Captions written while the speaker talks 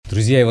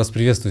Друзья, я вас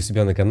приветствую у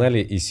себя на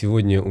канале, и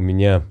сегодня у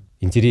меня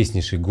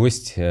интереснейший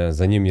гость.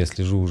 За ним я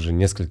слежу уже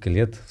несколько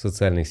лет в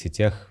социальных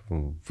сетях,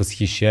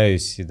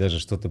 восхищаюсь и даже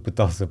что-то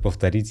пытался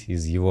повторить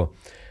из его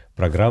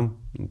программ,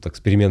 так, с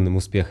переменным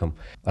успехом.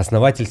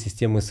 Основатель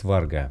системы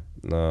Сварга,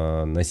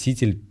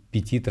 носитель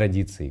 5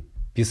 традиций,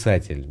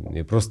 писатель,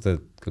 и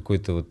просто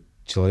какой-то вот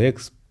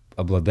человек,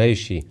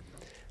 обладающий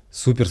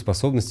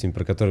суперспособностями,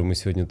 про которые мы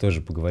сегодня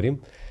тоже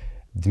поговорим.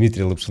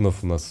 Дмитрий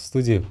Лапшинов у нас в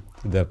студии.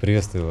 Да,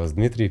 приветствую вас,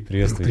 Дмитрий.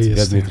 Приветствую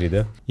тебя, Дмитрий,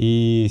 да.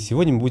 И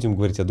сегодня мы будем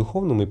говорить о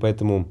духовном, и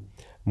поэтому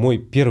мой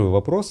первый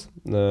вопрос.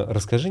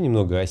 Расскажи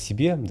немного о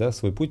себе, да,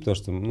 свой путь, потому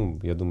что,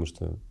 я думаю,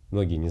 что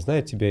многие не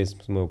знают тебя из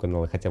моего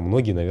канала, хотя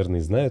многие, наверное,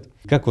 и знают.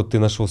 Как вот ты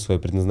нашел свое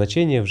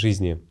предназначение в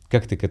жизни,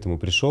 как ты к этому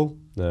пришел,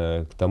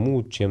 к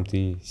тому, чем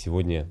ты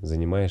сегодня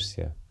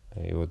занимаешься,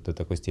 и вот до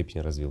такой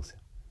степени развился.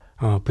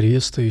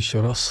 Приветствую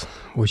еще раз,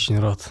 очень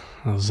рад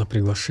за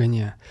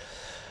приглашение.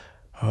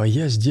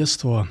 Я с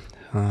детства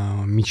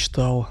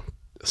мечтал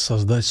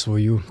создать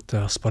свою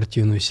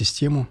спортивную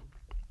систему.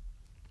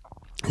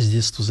 С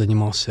детства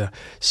занимался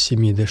с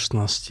 7 до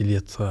 16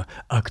 лет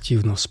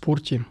активно в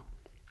спорте.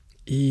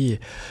 И,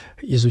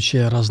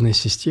 изучая разные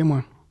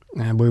системы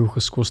боевых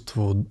искусств,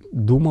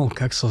 думал,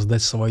 как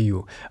создать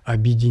свою,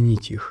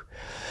 объединить их.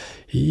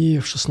 И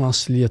в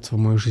 16 лет в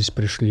мою жизнь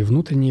пришли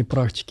внутренние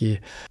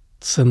практики,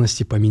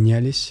 ценности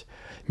поменялись,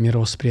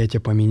 мировосприятие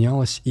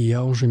поменялось, и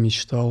я уже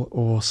мечтал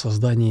о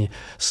создании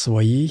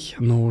своей,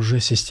 но уже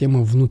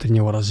системы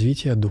внутреннего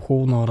развития,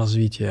 духовного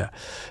развития,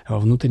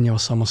 внутреннего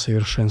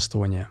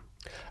самосовершенствования.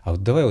 А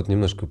вот давай вот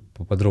немножко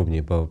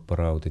поподробнее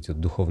про вот эти вот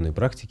духовные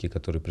практики,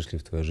 которые пришли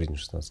в твою жизнь в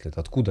 16 лет.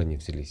 Откуда они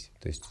взялись?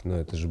 То есть,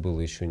 это же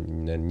было еще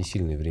не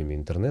сильное время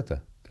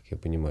интернета, как я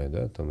понимаю,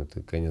 да? Там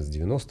это конец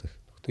 90-х,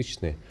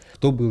 2000-е.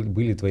 Кто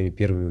были твоими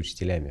первыми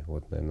учителями?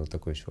 Вот, наверное, вот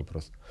такой еще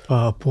вопрос.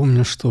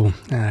 Помню, что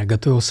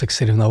готовился к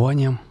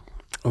соревнованиям,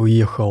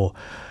 уехал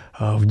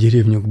в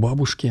деревню к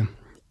бабушке,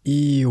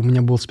 и у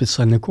меня был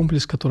специальный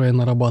комплекс, который я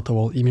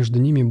нарабатывал, и между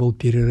ними был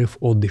перерыв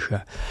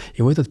отдыха.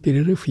 И в этот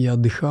перерыв я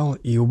отдыхал,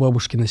 и у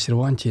бабушки на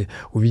серванте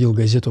увидел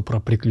газету про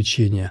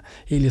приключения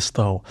и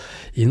листал.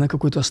 И на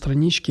какой-то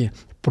страничке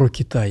про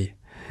Китай,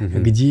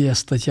 где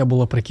статья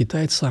была про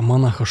китайца,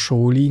 монаха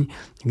Шаолинь,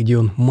 где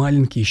он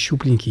маленький,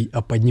 щупленький,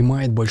 а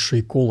поднимает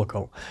большой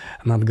колокол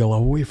над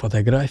головой,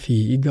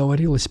 фотографии, и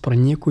говорилось про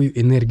некую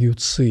энергию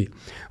ци,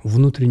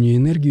 внутреннюю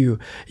энергию,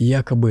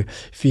 якобы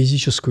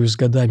физическую с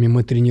годами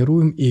мы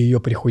тренируем, и ее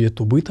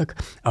приходит убыток,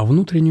 а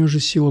внутреннюю же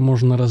силу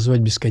можно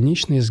развивать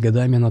бесконечно, и с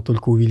годами она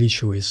только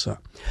увеличивается.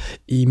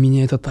 И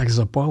меня это так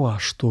запало,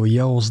 что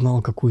я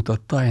узнал какую-то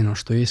тайну,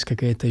 что есть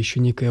какая-то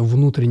еще некая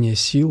внутренняя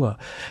сила,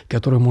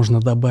 которую можно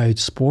добавить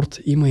в спорт,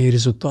 и мои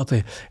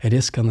результаты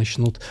резко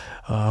начнут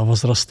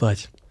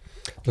возрастать.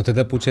 Но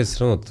тогда, получается,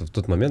 все равно в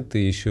тот момент ты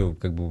еще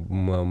как бы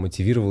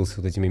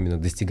мотивировался вот этим именно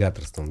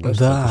достигаторством, да?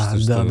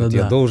 Да.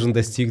 Я должен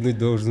достигнуть,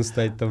 должен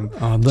стать там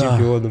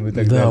чемпионом и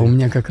так далее. Да, у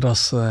меня как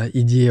раз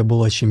идея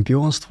была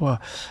чемпионства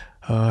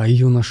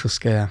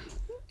юношеское.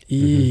 И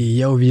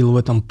я увидел в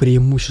этом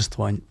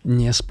преимущество,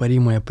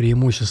 неоспоримое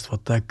преимущество,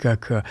 так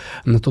как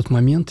на тот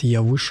момент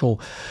я вышел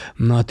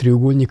на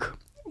треугольник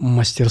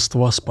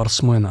мастерства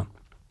спортсмена.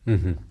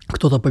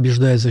 Кто-то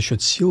побеждает за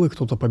счет силы,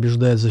 кто-то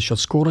побеждает за счет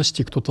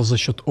скорости, кто-то за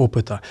счет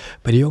опыта,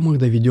 приемов,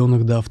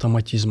 доведенных до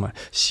автоматизма.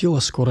 Сила,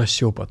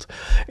 скорость, опыт.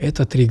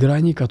 Это 3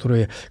 грани,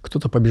 которые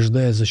кто-то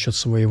побеждает за счет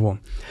своего.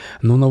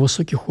 Но на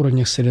высоких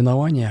уровнях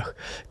соревнованиях,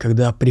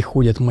 когда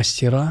приходят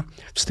мастера,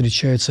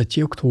 встречаются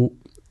те, кто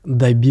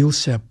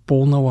добился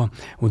полного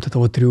вот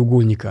этого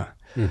треугольника.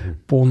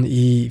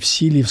 И в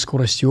силе, и в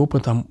скорости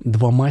опыта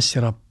 2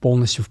 мастера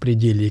полностью в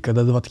пределе. И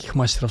когда 2 таких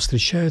мастера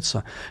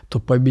встречаются, то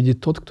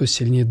победит тот, кто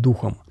сильнее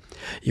духом.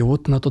 И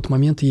вот на тот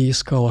момент я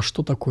искал,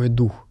 что такое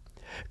дух,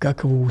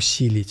 как его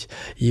усилить.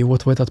 И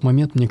вот в этот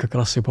момент мне как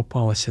раз и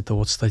попалась эта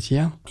вот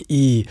статья.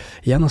 И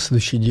я на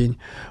следующий день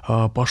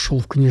пошел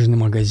в книжный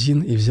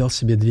магазин и взял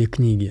себе 2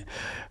 книги.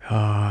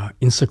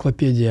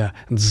 Энциклопедия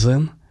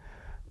 «Дзен»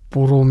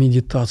 про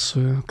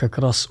медитацию, как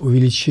раз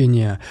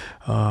увеличение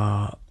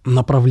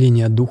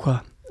направления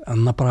духа,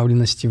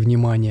 направленности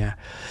внимания,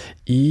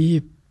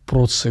 и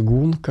про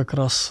цигун как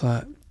раз.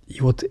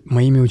 И вот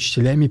моими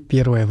учителями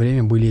первое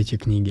время были эти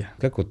книги.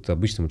 Как вот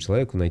обычному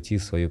человеку найти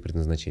свое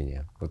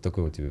предназначение? Вот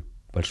такой вот тебе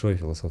большой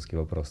философский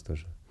вопрос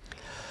тоже.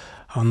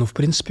 В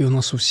принципе, у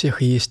нас у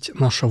всех есть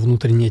наша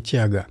внутренняя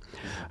тяга.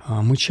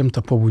 Мы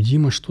чем-то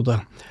побудимы,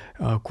 что-то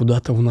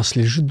куда-то у нас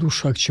лежит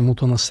душа, к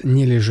чему-то у нас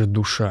не лежит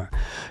душа.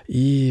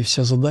 И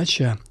вся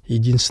задача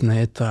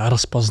единственная – это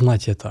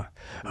распознать это,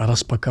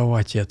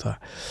 распаковать это.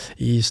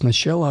 И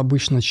сначала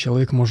обычно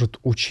человек может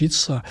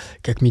учиться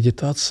как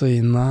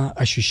медитации на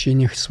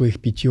ощущениях своих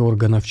 5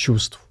 органов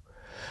чувств.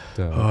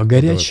 Да,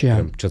 Горячее...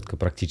 Прям четко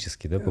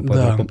практически, да?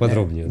 Да,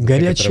 Поподробнее.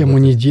 горячее мы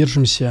не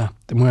держимся,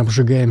 мы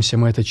обжигаемся,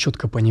 мы это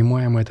четко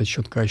понимаем, мы это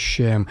четко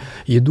ощущаем.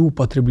 Еду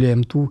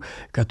употребляем ту,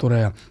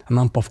 которая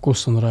нам по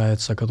вкусу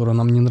нравится, которая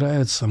нам не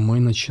нравится, мы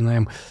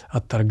начинаем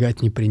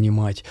отторгать, не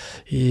принимать.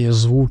 И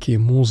звуки,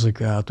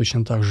 музыка,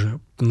 точно так же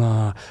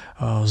на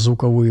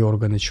звуковые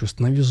органы чувств,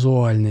 на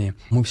визуальные.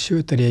 Мы все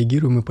это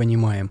реагируем и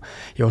понимаем.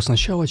 И вот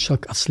сначала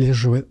человек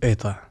отслеживает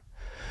это,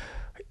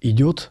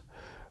 идет,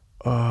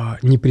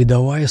 не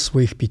предавая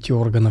своих 5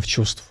 органов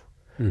чувств.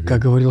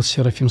 Как говорил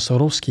Серафим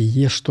Саровский,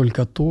 ешь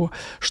только то,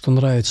 что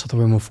нравится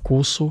твоему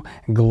вкусу,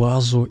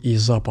 глазу и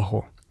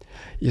запаху.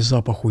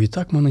 И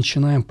так мы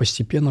начинаем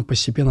постепенно,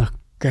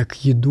 как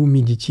еду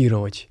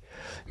медитировать.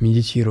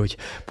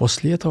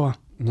 После этого...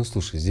 Ну,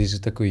 слушай, здесь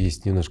же такой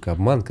есть немножко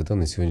обманка, да,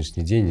 на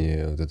сегодняшний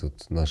день вот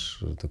этот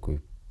наш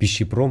такой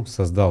пищепром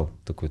создал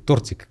такой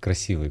тортик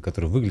красивый,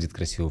 который выглядит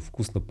красиво,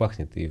 вкусно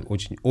пахнет и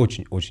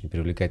очень-очень-очень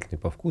привлекательный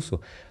по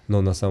вкусу,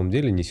 но на самом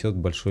деле несет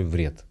большой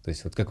вред. То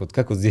есть вот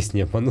как вот здесь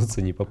не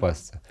обмануться, не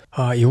попасться?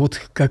 И вот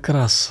как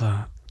раз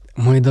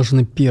мы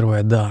должны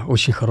первое, да,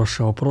 очень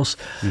хороший вопрос,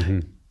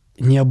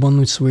 не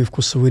обмануть свои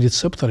вкусовые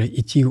рецепторы,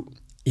 идти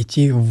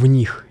в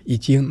них,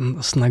 идти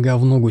с нога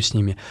в ногу с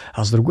ними,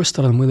 а с другой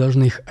стороны мы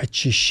должны их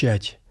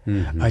очищать.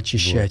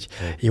 Вот.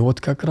 И вот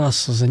как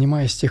раз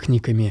занимаясь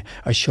техниками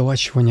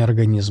ощелачивания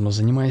организма,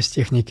 занимаясь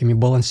техниками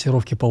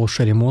балансировки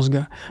полушарий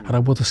мозга,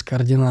 работы с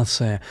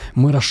координацией,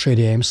 мы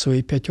расширяем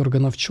свои 5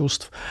 органов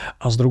чувств,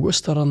 а с другой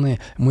стороны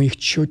мы их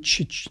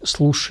четче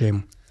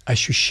слушаем,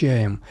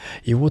 ощущаем.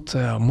 И вот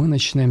мы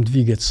начинаем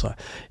двигаться.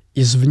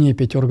 Извне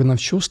 5 органов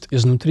чувств,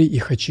 изнутри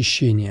их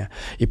очищение.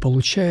 И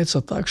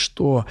получается так,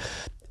 что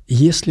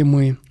если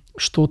мы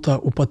что-то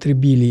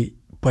употребили,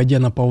 пойдя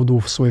на поводу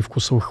в своих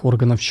вкусовых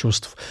органов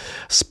чувств,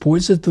 с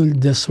пользой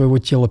для своего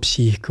тела,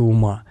 психики,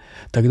 ума,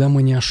 тогда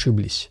мы не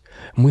ошиблись.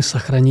 Мы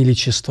сохранили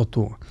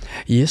чистоту.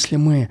 Если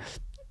мы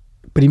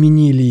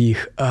применили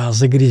их, а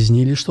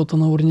загрязнили что-то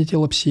на уровне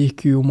тела,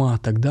 психики и ума,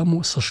 тогда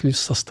мы сошли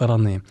со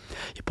стороны.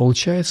 И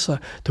получается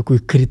такой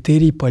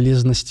критерий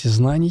полезности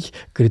знаний,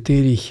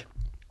 критерий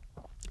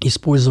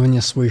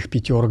использования своих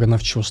 5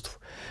 органов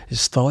чувств.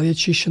 Стал я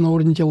чище на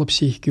уровне тела,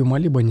 психики и ума,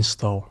 либо не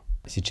стал.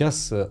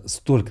 Сейчас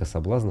столько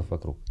соблазнов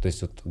вокруг, то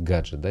есть вот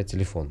гаджет, да,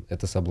 телефон,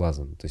 это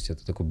соблазн, то есть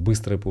это такое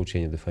быстрое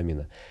получение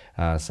дофамина,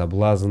 а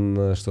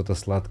соблазн что-то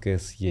сладкое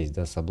съесть,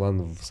 да,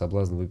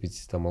 соблазн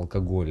выпить там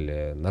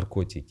алкоголь,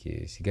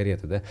 наркотики,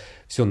 сигареты, да,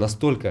 все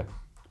настолько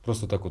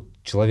просто так вот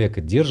человека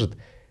держит,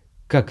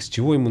 с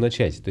чего ему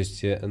начать, то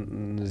есть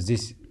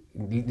здесь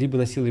либо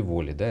на силе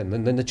воли, да,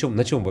 на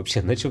чем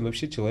вообще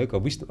человеку,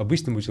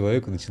 обычному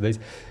человеку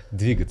начинать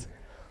двигаться.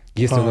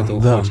 Если он этого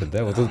хочет,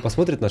 да, вот он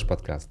посмотрит наш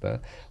подкаст,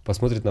 да,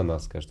 посмотрит на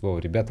нас, скажет: "О,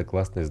 ребята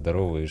классные,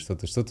 здоровые,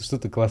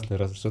 что-то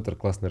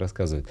классное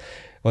рассказывают".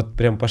 Вот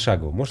прям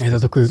пошагово. Может, это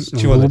такой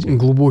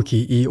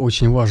глубокий и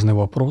очень важный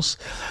вопрос,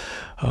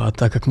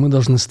 так как мы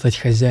должны стать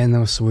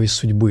хозяином своей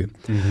судьбы.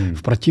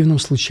 В противном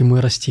случае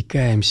мы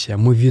растекаемся,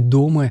 мы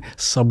ведомы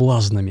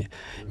соблазнами,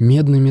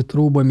 медными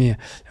трубами,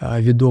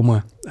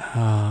 ведомы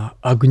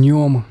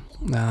огнем,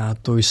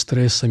 то есть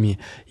стрессами,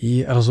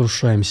 и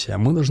разрушаемся.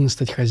 Мы должны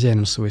стать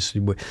хозяином своей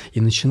судьбы. И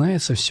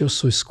начинается все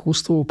с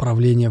искусства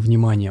управления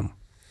вниманием.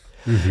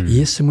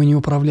 Если мы не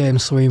управляем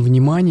своим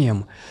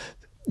вниманием,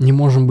 не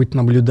можем быть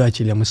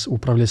наблюдателем и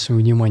управлять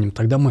своим вниманием,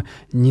 тогда мы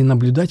не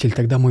наблюдатель,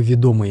 тогда мы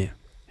ведомые.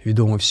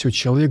 Все,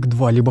 человек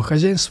 2, либо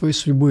хозяин своей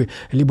судьбы,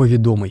 либо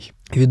ведомый.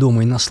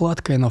 Ведомый на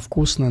сладкое, на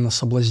вкусное, на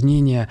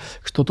соблазнение.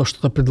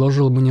 Что-то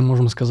предложил, мы не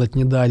можем сказать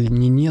ни да,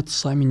 ни нет,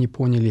 сами не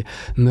поняли,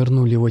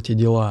 нырнули в эти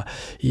дела.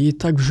 И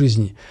так в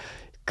жизни.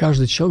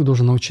 Каждый человек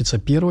должен научиться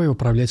первое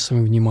управлять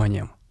своим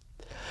вниманием.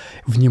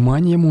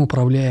 Вниманием мы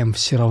управляем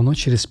все равно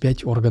через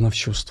 5 органов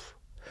чувств.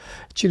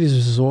 Через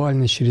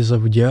визуальность, через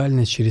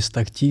аудиальность, через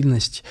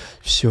тактильность.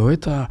 Все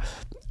это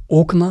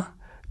окна.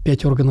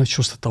 5 органов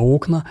чувств – это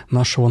окна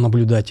нашего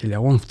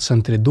наблюдателя. Он в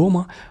центре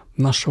дома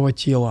нашего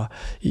тела,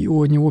 и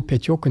у него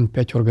 5 окон,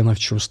 5 органов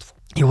чувств.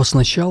 И вот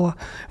сначала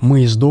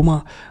мы из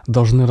дома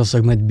должны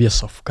разогнать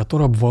бесов,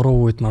 которые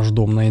обворовывают наш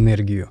дом на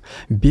энергию.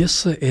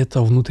 Бесы –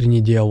 это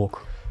внутренний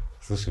диалог.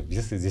 Слушай,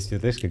 бесы здесь,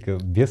 знаешь,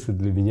 как бесы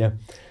для меня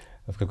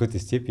в какой-то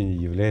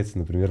степени является,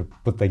 например,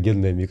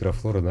 патогенная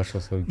микрофлора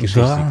нашего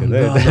кишечника.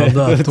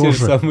 Да, те же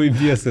самые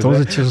бесы.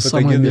 Тоже те же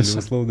самые бесы.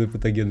 Условная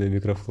патогенная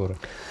микрофлора.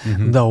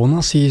 Да, у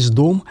нас есть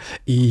дом,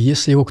 и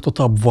если его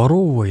кто-то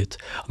обворовывает,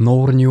 на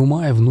уровне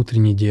ума и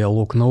внутренний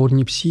диалог, на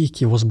уровне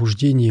психики,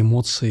 возбуждения,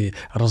 эмоции,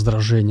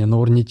 раздражения, на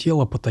уровне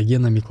тела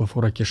патогенная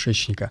микрофлора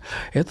кишечника.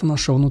 Это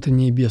наши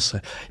внутренние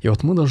бесы. И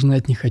вот мы должны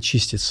от них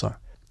очиститься.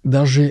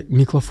 Даже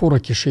микрофлора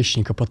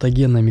кишечника,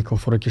 патогенная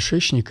микрофлора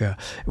кишечника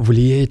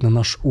влияет на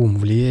наш ум,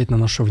 влияет на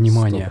наше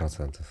внимание.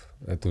 100%.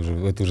 Это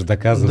уже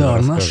доказано.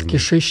 Да, наш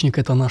кишечник –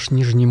 это наш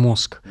нижний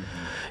мозг.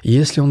 И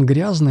если он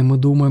грязный, мы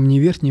думаем не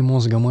верхним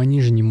мозгом, а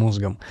нижним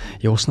мозгом.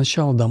 Его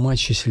сначала дома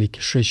очистили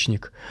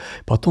кишечник,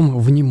 потом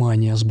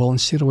внимание,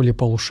 сбалансировали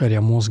полушария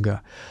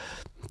мозга,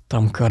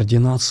 там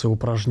координация,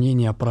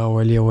 упражнения,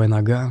 правая, левая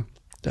нога,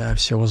 да,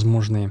 все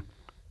возможные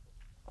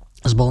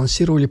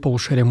Сбалансировали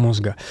полушария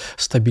мозга,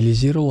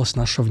 стабилизировалось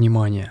наше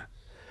внимание.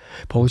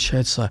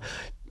 Получается,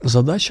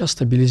 задача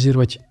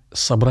стабилизировать,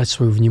 собрать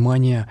свое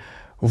внимание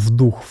в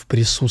дух, в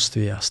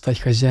присутствие, стать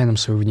хозяином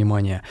своего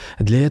внимания.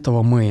 Для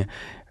этого мы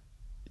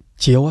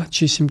тело,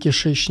 чистим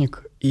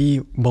кишечник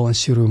и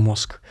балансируем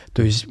мозг.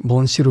 То есть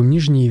балансируем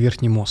нижний и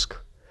верхний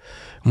мозг.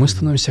 Мы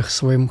становимся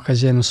своим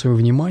хозяином своего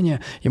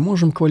внимания и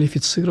можем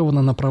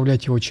квалифицированно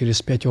направлять его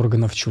через 5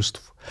 органов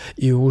чувств.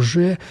 И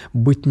уже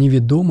быть не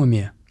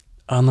ведомыми,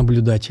 а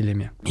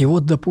наблюдателями. И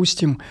вот,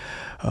 допустим,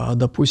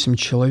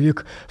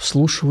 человек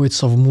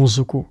вслушивается в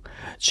музыку,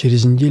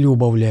 через неделю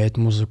убавляет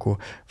музыку,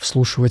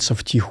 вслушивается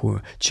в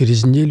тихую,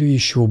 через неделю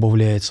еще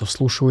убавляется,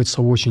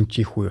 вслушивается в очень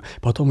тихую,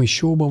 потом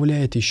еще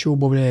убавляет, и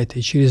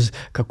через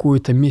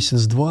какой-то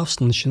месяц-два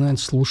начинает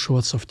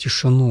вслушиваться в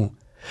тишину.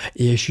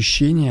 И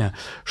ощущение,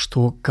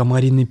 что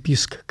комариный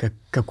писк, как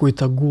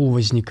какой-то гул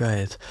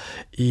возникает.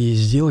 И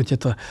сделать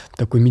это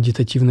такой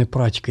медитативной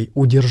практикой,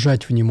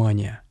 удержать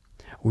внимание.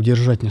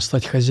 Удержать, не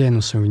стать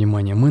хозяином своего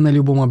внимания. Мы на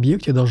любом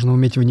объекте должны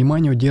уметь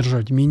внимание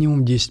удерживать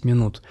минимум 10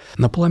 минут.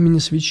 На пламени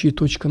свечи,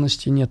 точка на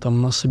стене,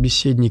 там, на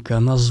собеседника,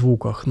 на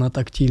звуках, на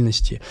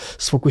тактильности.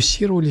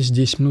 Сфокусировались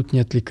 10 минут,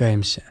 не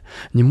отвлекаемся.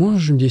 Не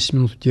можем 10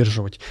 минут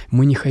удерживать.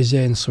 Мы не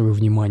хозяин своего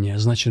внимания.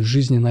 Значит, в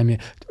жизни нами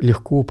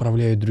легко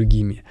управляют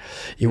другими.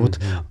 И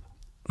вот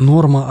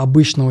норма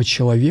обычного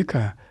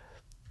человека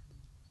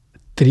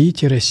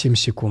 3-7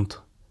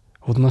 секунд.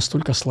 Вот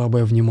настолько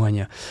слабое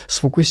внимание.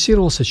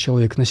 Сфокусировался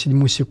человек, на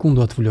 7-ю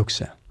секунду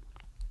отвлекся.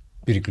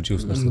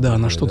 Переключился на что-то другое. Да,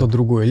 другое, на что-то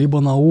другое.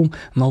 Либо на ум,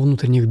 на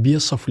внутренних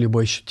бесов,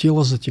 либо еще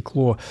тело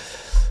затекло,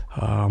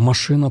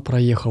 машина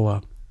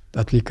проехала.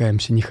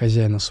 Отвлекаемся, не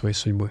хозяина своей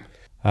судьбы.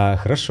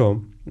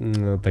 Хорошо.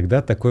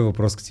 Тогда такой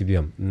вопрос к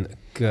тебе.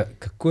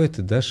 Какое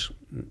ты дашь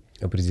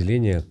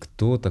определение,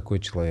 кто такой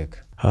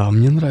человек?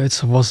 Мне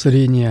нравится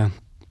воззрение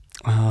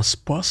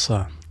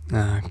Спаса,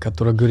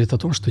 которое говорит о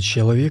том, что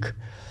человек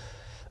 —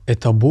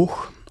 это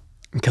Бог,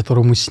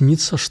 которому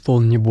снится, что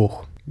он не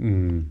Бог.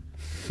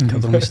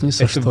 Которому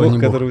снится, что он не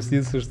Бог. Которому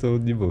снится, что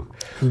он не Бог.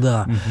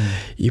 Да.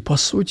 И по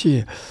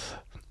сути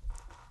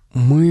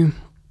мы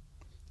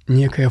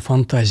некая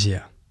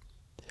фантазия.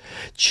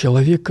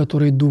 Человек,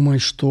 который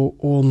думает, что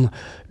он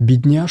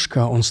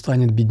бедняжка, он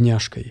станет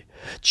бедняжкой.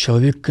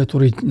 Человек,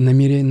 который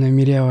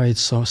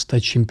намеревается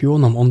стать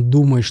чемпионом, он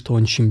думает, что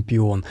он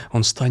чемпион,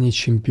 он станет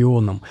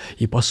чемпионом.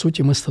 И по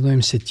сути мы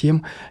становимся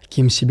тем,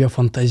 кем себя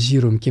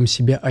фантазируем, кем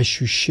себя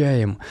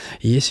ощущаем.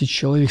 И если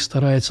человек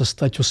старается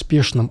стать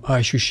успешным, а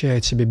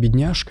ощущает себя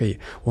бедняжкой,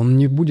 он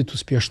не будет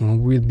успешным,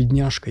 он будет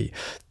бедняжкой.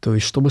 То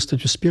есть, чтобы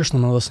стать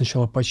успешным, надо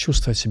сначала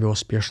почувствовать себя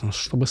успешным.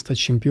 Чтобы стать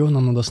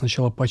чемпионом, надо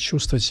сначала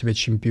почувствовать себя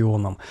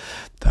чемпионом.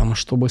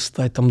 Чтобы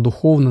стать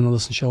духовным, надо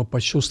сначала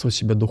почувствовать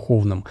себя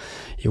духовным.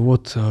 И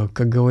вот,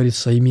 как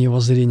говорится, имея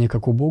воззрение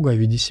как у Бога,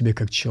 веди себя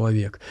как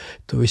человек.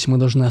 То есть мы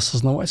должны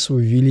осознавать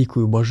свою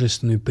великую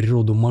божественную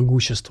природу,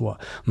 могущество,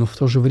 но в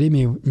то же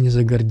время не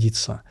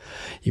загордиться.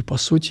 И по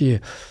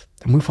сути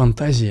мы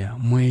фантазия,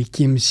 мы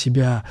кем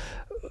себя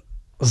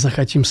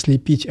захотим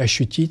слепить,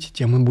 ощутить,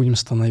 тем мы будем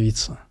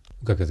становиться.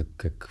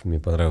 Как мне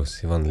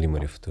понравился Иван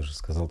Лимарев, тоже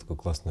сказал такую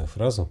классную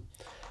фразу.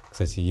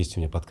 Кстати, есть у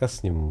меня подкаст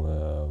с ним,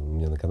 у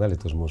меня на канале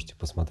тоже можете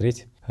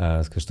посмотреть.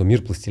 Сказать, что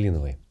мир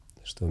пластилиновый,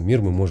 что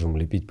мир мы можем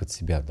лепить под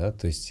себя, да,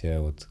 то есть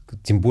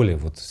тем более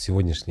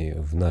сегодняшний,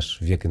 в наш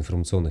век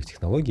информационных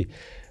технологий,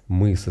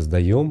 мы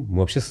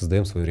вообще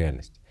создаем свою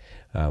реальность.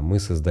 Мы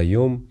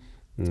создаем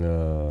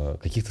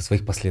каких-то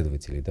своих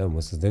последователей, да,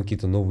 мы создаем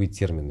какие-то новые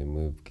термины,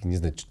 мы, не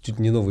знаю, чуть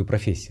не новые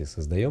профессии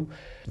создаем.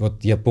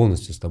 Вот я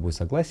полностью с тобой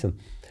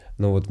согласен,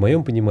 но вот в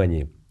моем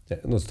понимании,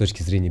 с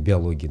точки зрения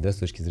биологии, да, с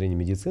точки зрения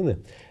медицины,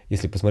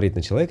 если посмотреть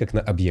на человека как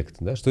на объект,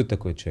 да, что это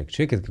такое человек?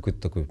 Человек — это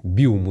какой-то такой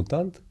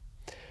биомутант,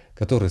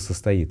 который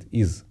состоит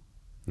из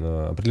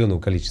определенного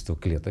количества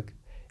клеток.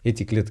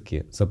 Эти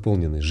клетки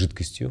заполнены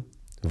жидкостью,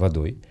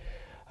 водой.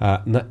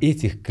 А на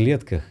этих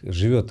клетках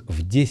живет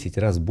в 10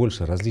 раз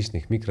больше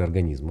различных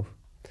микроорганизмов.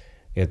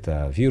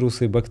 Это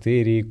вирусы,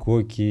 бактерии,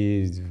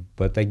 коки,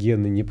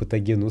 патогены,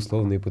 непатогены,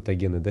 условные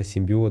патогены, да,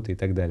 симбиоты и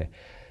так далее.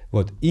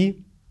 Вот.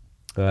 И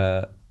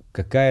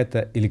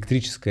какая-то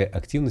электрическая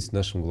активность в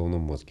нашем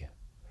головном мозге.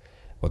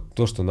 Вот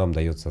то, что нам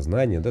дает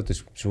сознание, да, то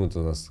есть почему-то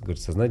у нас говорят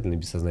сознательное и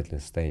бессознательное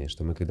состояние,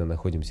 что мы, когда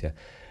находимся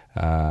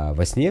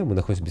во сне, мы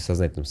находимся в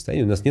бессознательном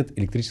состоянии, у нас нет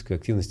электрической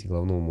активности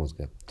головного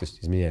мозга. То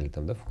есть изменяли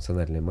там, да,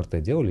 функциональное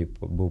МРТ делали,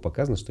 и было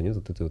показано, что нет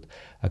вот этой вот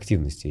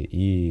активности.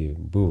 И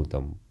было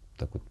там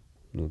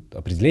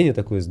определение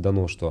такое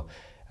дано, что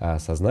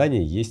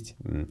сознание есть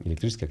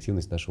электрическая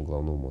активность нашего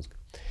головного мозга.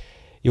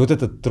 И вот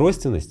эта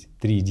тройственность,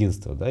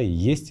 триединство, да, и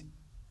есть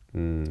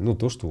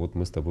то, что вот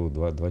мы с тобой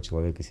два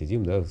человека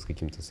сидим, да,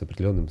 с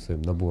определенным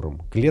своим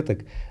набором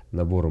клеток,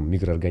 набором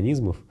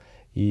микроорганизмов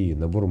и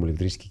набором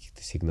электрических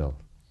каких-то сигналов.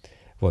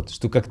 Вот,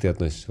 как ты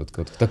относишься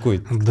к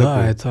такой...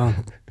 Да, это,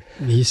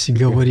 если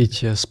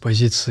говорить с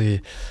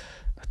позиции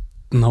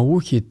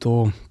науки,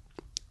 то,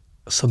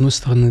 с одной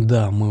стороны,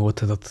 да, мы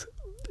вот этот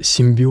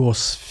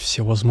симбиоз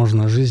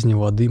всевозможной жизни,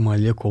 воды,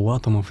 молекул,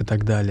 атомов и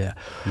так далее.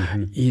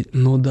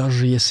 Но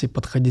даже если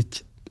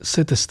подходить с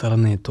этой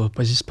стороны, то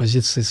с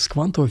позиции с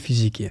квантовой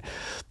физики,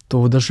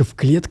 то даже в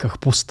клетках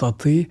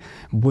пустоты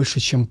больше,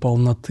 чем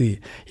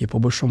полноты. И по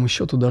большому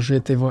счету даже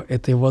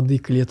этой воды,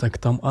 клеток,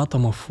 там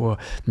атомов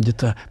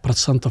где-то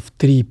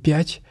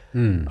 3-5%,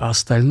 а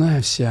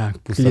остальная вся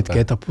клетка —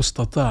 это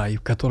пустота,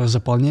 которая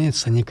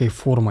заполняется некой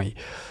формой.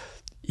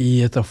 И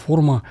эта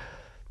форма,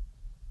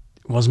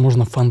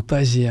 возможно,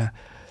 фантазия,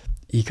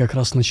 и как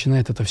раз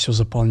начинает это все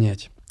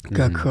заполнять.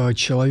 Как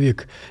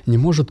человек не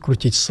может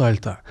крутить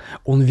сальто,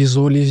 он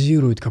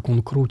визуализирует, как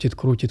он крутит,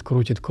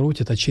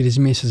 а через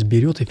месяц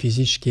берет и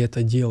физически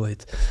это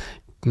делает.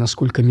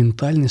 Насколько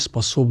ментальность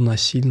способна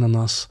сильно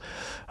нас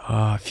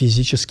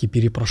физически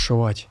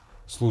перепрошивать.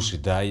 Слушай,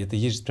 да, это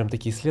есть же прям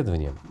такие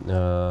исследования,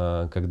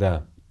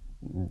 когда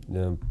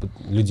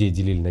людей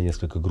делили на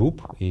несколько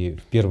групп, и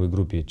в первой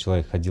группе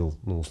человек ходил,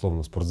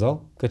 условно, в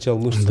спортзал, качал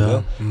мышцы,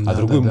 а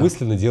другой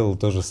мысленно делал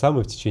то же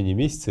самое в течение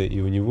месяца, и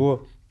у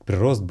него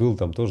прирост был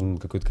там тоже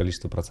какое-то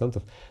количество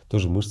процентов,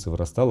 тоже мышцы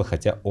вырастало,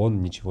 хотя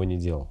он ничего не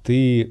делал.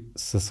 Ты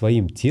со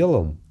своим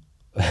телом,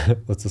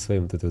 вот со своей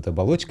вот этой вот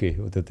оболочкой,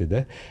 вот этой,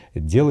 да,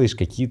 делаешь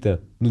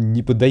какие-то,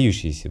 не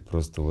поддающиеся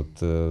просто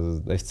вот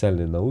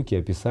официальной науке,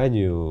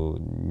 описанию,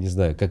 не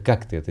знаю,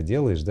 как ты это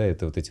делаешь, да,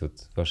 это вот эти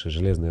вот ваши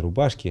железные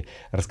рубашки.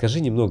 Расскажи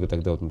немного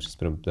тогда, вот мы сейчас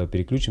прям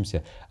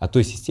переключимся, о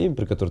той системе,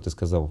 про которую ты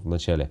сказал в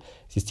начале,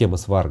 система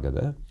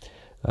Сварга,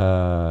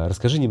 да.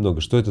 Расскажи немного,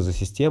 что это за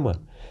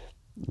система,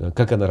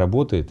 как она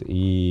работает,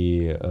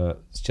 и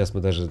сейчас мы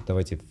даже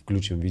давайте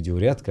включим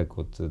видеоряд, как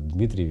вот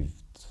Дмитрий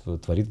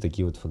творит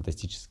такие вот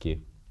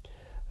фантастические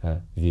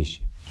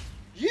вещи.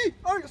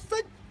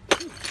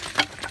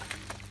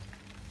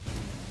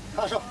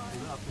 Хорошо.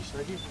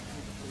 Отлично.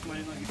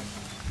 Мои ноги.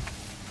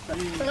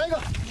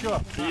 Еще.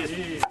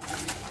 Есть.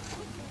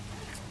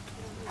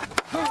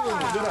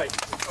 Убирай.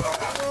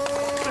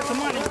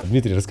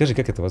 Дмитрий, расскажи,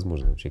 как это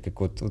возможно вообще?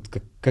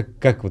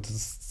 Как вот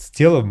с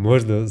телом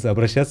можно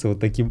обращаться вот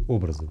таким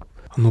образом?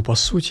 По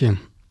сути,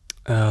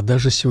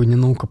 даже сегодня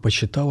наука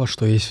посчитала,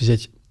 что если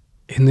взять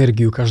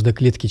энергию каждой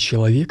клетки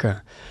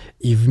человека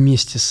и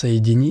вместе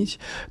соединить,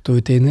 то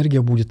эта энергия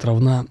будет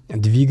равна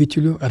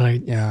двигателю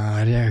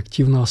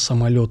реактивного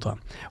самолета.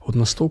 Вот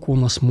настолько у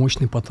нас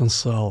мощный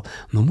потенциал,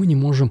 но мы не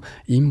можем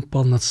им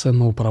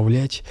полноценно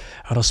управлять,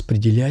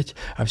 распределять,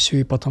 а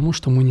все и потому,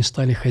 что мы не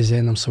стали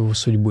хозяином своей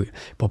судьбы.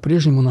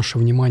 По-прежнему наше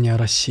внимание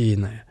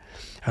рассеянное.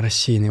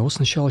 Вот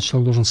сначала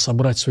человек должен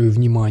собрать свое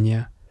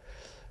внимание,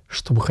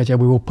 чтобы хотя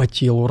бы его по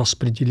телу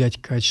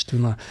распределять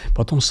качественно,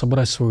 потом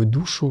собрать свою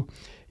душу,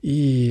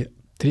 и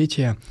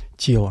третье –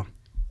 тело,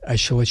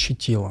 ощелочить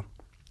тело.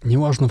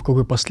 Неважно, в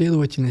какой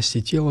последовательности: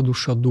 тело,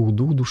 душа, дух,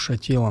 душа,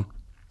 тело.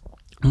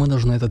 Мы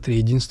должны это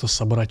триединство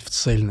собрать в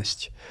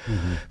цельность.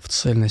 В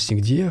цельности,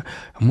 где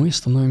мы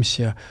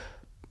становимся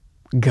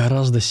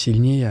гораздо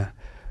сильнее,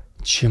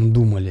 чем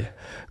думали.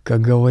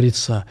 Как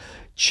говорится,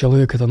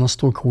 человек – это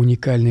настолько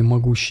уникальный,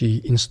 могущий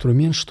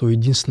инструмент, что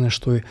единственное,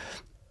 что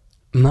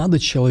надо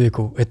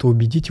человеку, это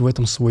убедить в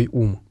этом свой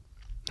ум.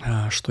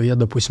 Что я,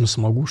 допустим,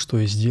 смогу, что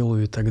я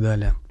сделаю и так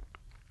далее.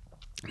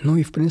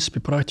 И, в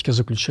принципе, практика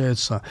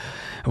заключается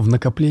в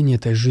накоплении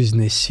этой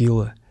жизненной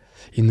силы,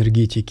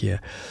 энергетики.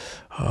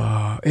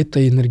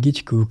 Этой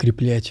энергетикой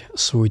укреплять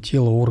свое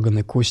тело,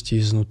 органы, кости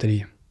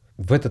изнутри.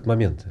 В этот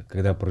момент,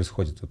 когда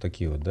происходят вот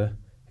такие вот, да,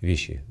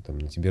 вещи, там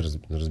на тебе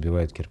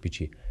разбивают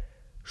кирпичи,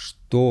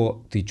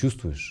 что ты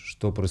чувствуешь,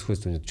 что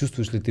происходит?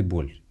 Чувствуешь ли ты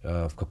боль?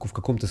 В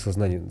каком ты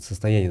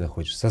состоянии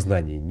находишься?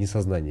 Сознание,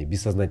 несознание,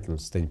 бессознательном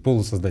состоянии,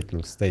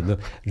 полусознательном состоянии. Но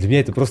для меня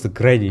это просто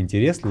крайне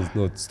интересно,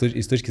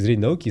 и с точки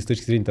зрения науки, и с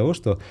точки зрения того,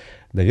 что,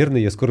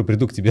 наверное, я скоро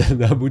приду к тебе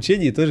на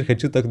обучение и тоже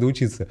хочу так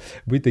научиться,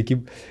 быть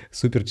таким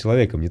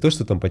суперчеловеком. Не то,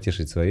 что там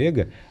потешить свое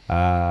эго,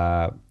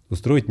 а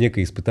устроить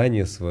некое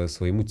испытание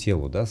своему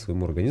телу, да,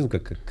 своему организму,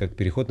 как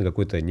переход на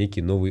какой-то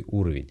некий новый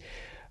уровень.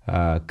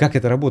 Как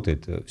это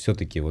работает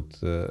все-таки?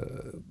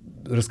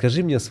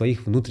 Расскажи мне о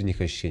своих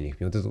внутренних ощущениях.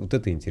 Мне вот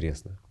это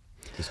интересно.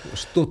 То есть,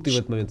 что ты в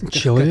этот момент...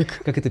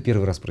 Как это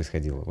первый раз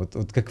происходило?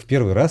 Вот как в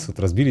первый раз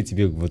разбили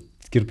тебе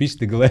кирпич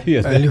на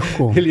голове?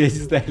 Легко. Или, я не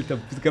знаю,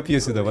 там копье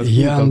сюда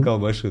воткнул, толкал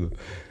машину.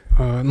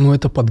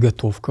 Это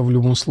подготовка в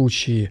любом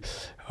случае.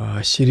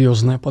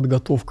 Серьезная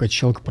подготовка.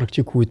 Человек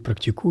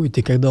практикует.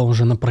 И когда он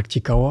уже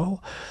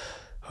напрактиковал,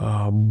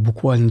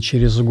 буквально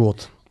через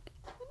год...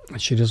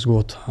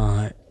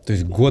 То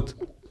есть год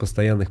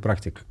постоянных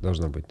практик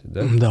должно быть,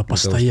 да? Да,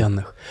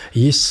 постоянных.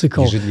 Есть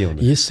цикл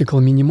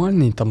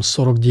минимальный, там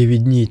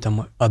 49 дней,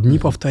 там одни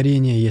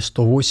повторения, есть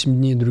 108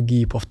 дней,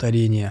 другие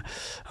повторения.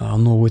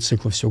 Новый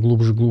цикл, все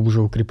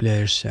глубже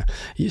укрепляешься.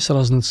 Есть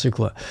разные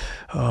циклы.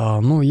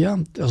 Но я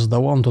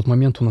сдавал на тот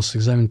момент, у нас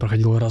экзамен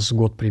проходил раз в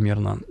год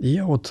примерно. И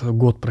я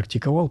год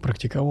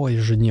практиковал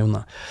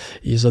ежедневно.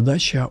 И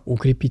задача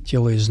укрепить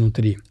тело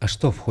изнутри. А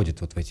что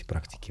входит в эти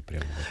практики?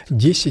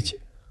 10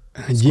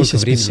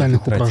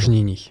 специальных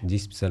упражнений.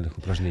 10 специальных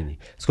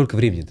упражнений. Сколько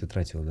времени ты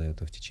тратил на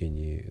это в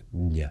течение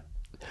дня?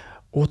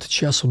 От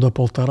часу до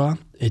полтора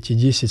эти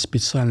 10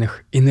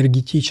 специальных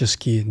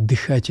энергетических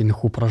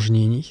дыхательных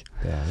упражнений,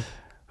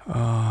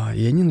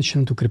 и они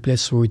начинают укреплять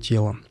свое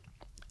тело.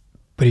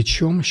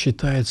 Причем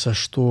считается,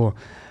 что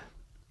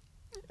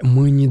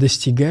мы не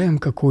достигаем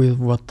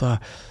какого-то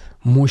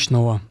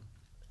мощного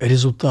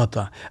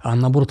результата, а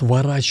наоборот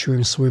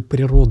ворачиваем свой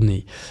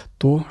природный,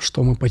 то,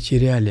 что мы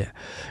потеряли.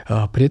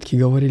 Предки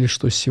говорили,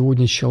 что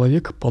сегодня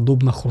человек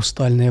подобно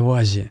хрустальной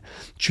вазе.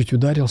 Чуть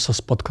ударился,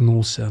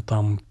 споткнулся,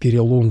 там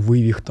перелом,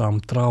 вывих, там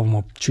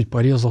травма, чуть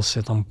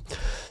порезался, там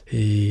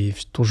и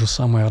то же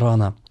самое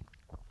рана.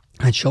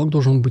 А человек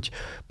должен быть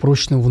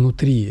прочным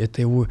внутри,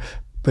 это его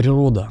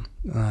природа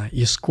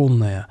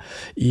исконная.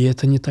 И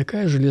это не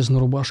такая железная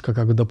рубашка,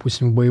 как,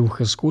 допустим, в боевых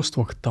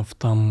искусствах,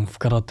 там в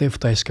карате, в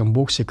тайском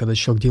боксе, когда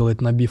человек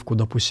делает набивку,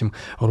 допустим,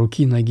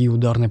 руки, ноги,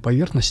 ударной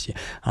поверхности,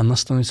 она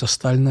становится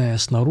стальная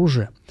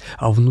снаружи,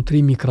 а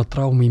внутри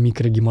микротравмы и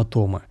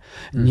микрогематомы.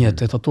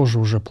 Нет, это тоже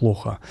уже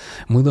плохо.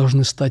 Мы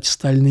должны стать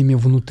стальными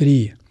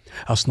внутри,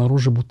 а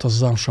снаружи будто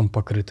замшем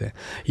покрыты.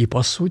 И,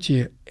 по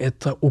сути,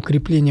 это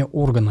укрепление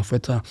органов,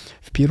 это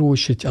в первую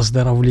очередь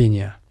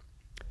оздоровление.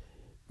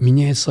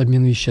 Меняется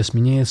обмен веществ,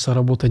 меняется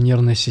работа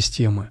нервной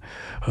системы,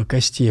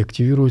 костей,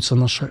 активируются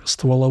наши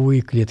стволовые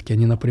клетки,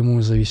 они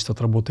напрямую зависят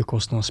от работы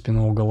костного,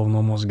 спинного,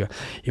 головного мозга.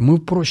 И мы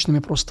прочными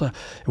просто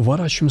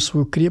ворачиваем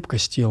свою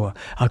крепкость тела,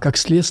 а как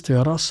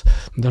следствие,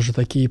 даже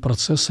такие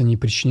процессы не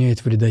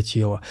причиняют вреда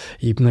телу.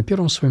 И на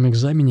первом своем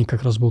экзамене,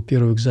 как раз был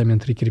первый экзамен,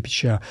 3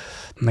 кирпича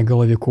на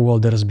голове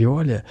кувалды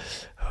разбивали,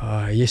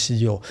 я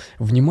сидел.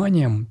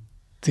 Вниманием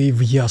ты в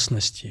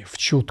ясности, в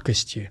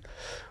чуткости,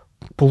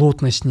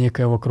 плотность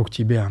некая вокруг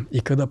тебя. И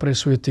когда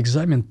происходит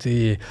экзамен,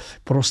 ты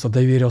просто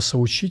доверился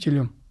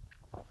учителю,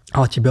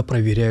 а тебя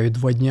проверяют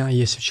 2 дня.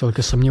 Если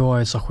человек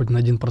сомневается, хоть на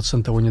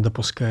 1% его не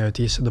допускают.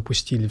 Если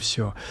допустили,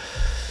 все.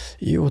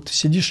 И вот ты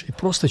сидишь и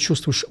просто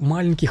чувствуешь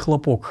маленький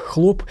хлопок.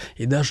 Хлоп,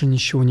 и даже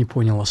ничего не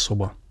понял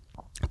особо.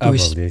 То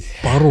есть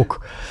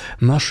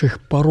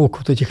порог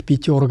вот этих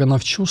 5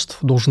 органов чувств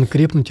должен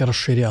крепнуть и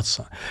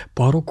расширяться.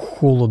 Порог к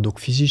холоду, к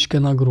физической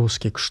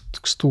нагрузке, к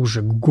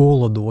стуже, к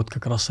голоду. Вот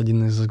как раз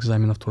один из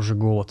экзаменов тоже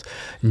голод,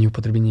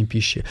 неупотребление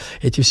пищи.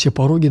 Эти все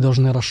пороги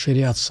должны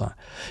расширяться.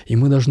 И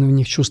мы должны в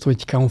них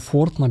чувствовать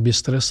комфортно, без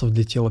стрессов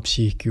для тела,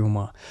 психики и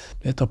ума.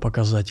 Это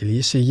показатель.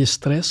 Если есть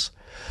стресс,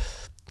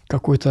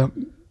 какой-то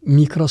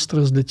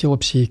микростресс для тела,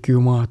 психики и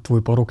ума,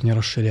 твой порог не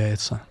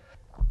расширяется.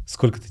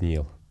 Сколько ты не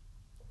ел?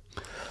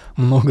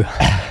 Много.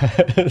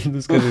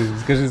 Ну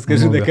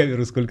скажи на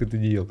камеру, сколько ты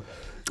не ел.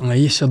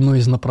 Есть одно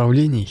из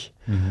направлений,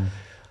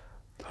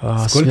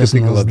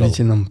 связанное с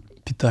длительным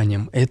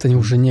питанием. Это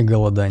уже не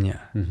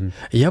голодание.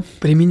 Я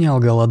применял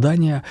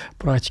голодание,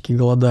 практики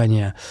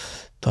голодания,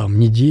 там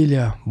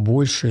неделя,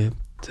 больше,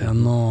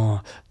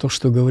 но то,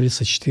 что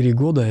говорится 4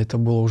 года, это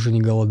было уже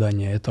не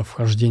голодание, это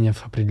вхождение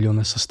в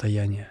определенное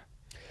состояние.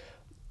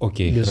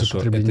 Окей, хорошо,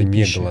 это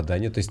не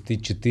голодание, то есть ты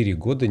 4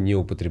 года не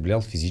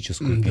употреблял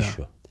физическую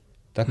пищу.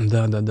 Так?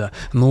 Да.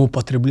 Но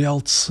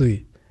употреблял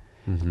ци,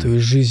 то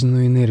есть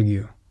жизненную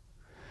энергию.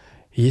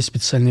 Есть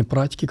специальные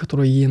практики,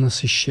 которые ей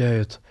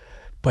насыщают,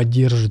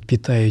 поддерживают,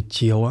 питают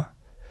тело.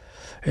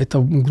 Это,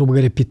 грубо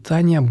говоря,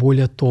 питание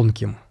более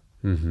тонким.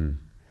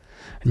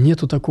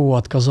 Нету такого,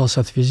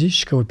 отказался от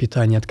физического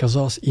питания,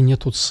 отказался и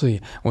нету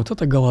ци. Вот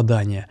это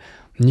голодание.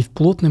 Ни в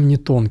плотным, ни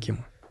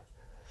тонким.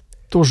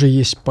 Тоже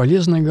есть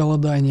полезное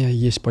голодание,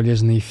 есть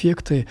полезные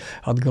эффекты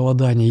от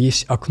голодания,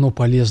 есть окно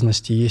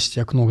полезности, есть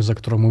окно, за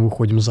которым мы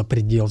выходим за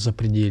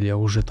пределы, а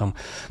уже там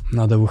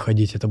надо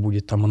выходить, это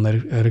будет там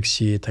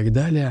анорексия и так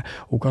далее.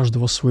 У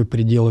каждого свой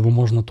предел, его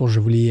можно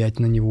тоже влиять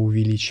на него,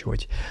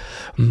 увеличивать.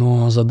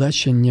 Но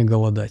задача не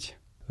голодать.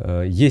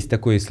 Есть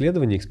такое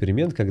исследование,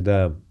 эксперимент,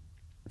 когда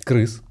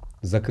крыс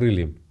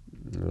закрыли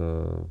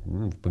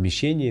в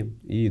помещении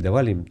и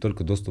давали им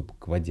только доступ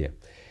к воде.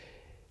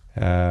 И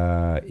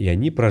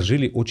они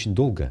прожили очень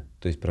долго,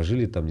 то есть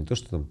прожили там не то,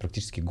 что там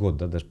практически год,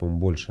 да, даже,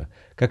 по-моему, больше.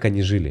 Как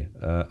они жили?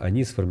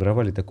 Они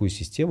сформировали такую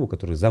систему,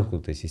 которая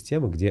замкнутая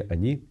система, где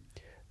они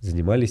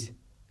занимались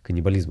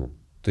каннибализмом.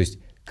 То есть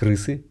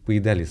крысы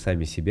поедали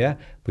сами себя,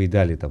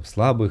 поедали там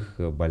слабых,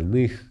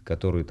 больных,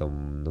 которые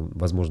там,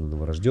 возможно,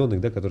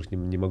 новорожденных, да, которых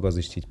не могла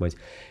защитить мать.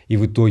 И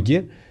в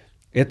итоге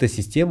эта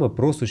система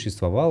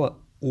просуществовала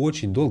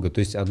очень долго, то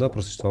есть она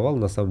просуществовала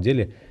на самом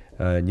деле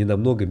не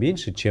намного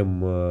меньше,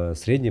 чем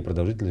средняя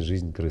продолжительность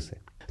жизни крысы.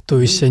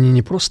 То есть они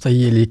не просто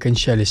ели и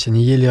кончались,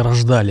 они ели и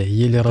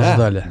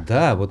рождали.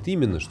 Да, вот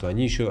именно, что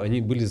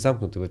они были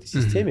замкнуты в этой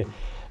системе,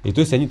 и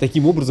то есть они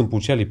таким образом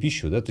получали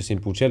пищу, да, то есть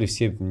они получали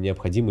все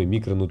необходимые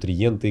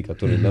микронутриенты,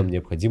 которые нам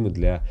необходимы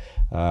для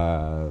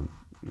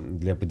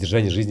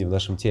поддержания жизни в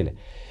нашем теле.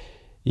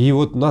 И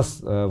вот у нас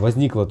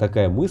возникла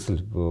такая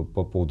мысль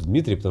по поводу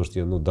Дмитрия, потому что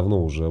я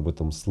давно уже об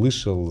этом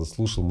слушал,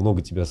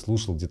 много тебя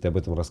слушал, где ты об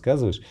этом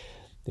рассказываешь.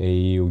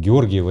 И у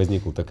Георгия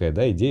возникла такая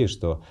идея,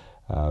 что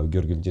у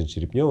Георгия Валентиновича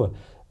Черепнева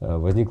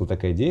возникла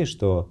такая идея,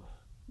 что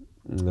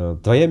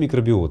твоя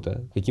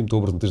микробиота каким-то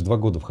образом, ты же 2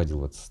 года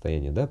входил в это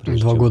состояние, да?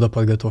 2 года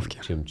подготовки.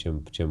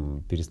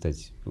 Чем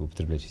перестать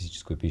употреблять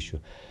физическую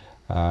пищу.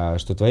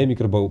 что твоя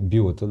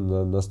микробиота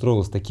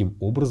настроилась таким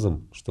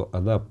образом, что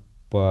она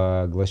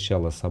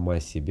поглощала сама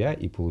себя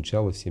и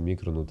получала все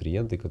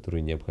микронутриенты,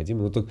 которые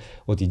необходимы. Ну,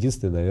 вот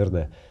единственное,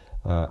 наверное,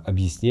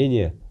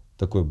 объяснение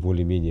такое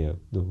более-менее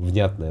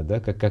внятное, да,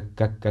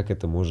 как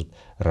это может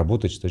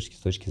работать с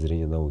точки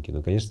зрения науки.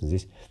 Но, конечно,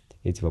 здесь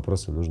эти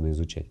вопросы нужно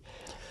изучать.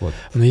 Вот.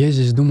 Но я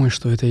здесь думаю,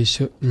 что это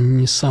еще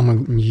не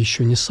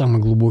самый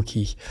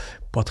глубокий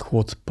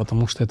подход,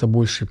 потому что это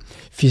больше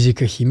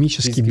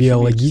физико-химический,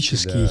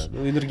 биологический. Да.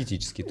 Ну,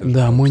 энергетический тоже.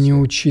 Да, мы не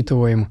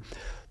учитываем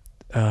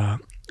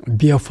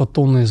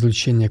биофотонное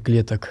излучение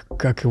клеток,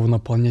 как его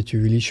наполнять и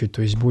увеличивать,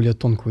 то есть более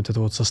тонкую вот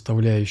эту вот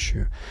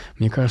составляющую.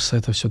 Мне кажется,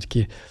 это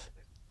все-таки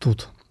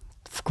тут,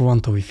 в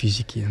квантовой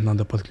физике,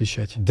 надо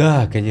подключать.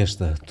 Да,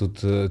 конечно.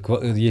 Тут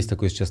есть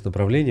такое сейчас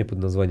направление под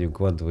названием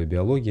квантовая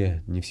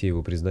биология. Не все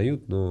его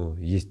признают, но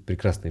есть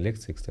прекрасные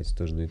лекции, кстати,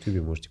 тоже на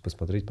YouTube. Можете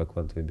посмотреть по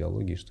квантовой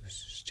биологии, что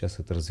сейчас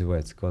это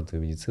развивается.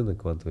 Квантовая медицина,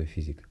 квантовая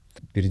физика.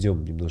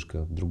 Перейдем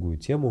немножко в другую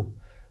тему.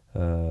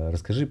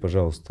 Расскажи,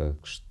 пожалуйста,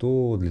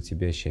 что для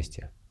тебя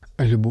счастье?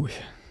 Любовь.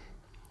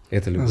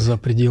 Это любовь. За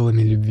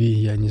пределами любви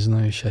я не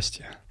знаю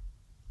счастья.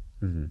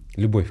 Угу.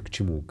 Любовь к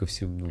чему? Ко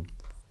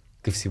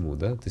всему,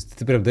 да? То есть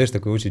ты прям даешь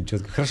такой очень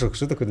четко. Хорошо,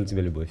 что такое для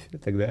тебя любовь?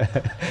 Тогда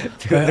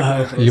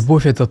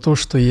любовь — это то,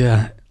 что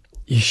я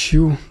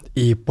ищу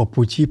и по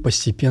пути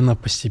постепенно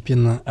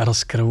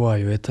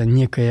раскрываю. Это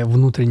некое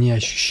внутреннее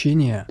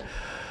ощущение,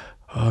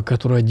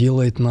 которое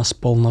делает нас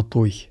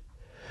полнотой.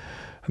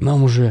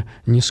 Нам уже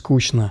не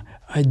скучно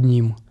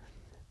одним,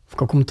 в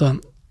каком-то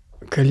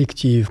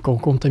коллективе, в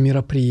каком-то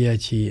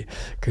мероприятии.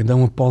 Когда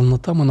мы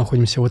полнота, мы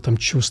находимся в этом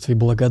чувстве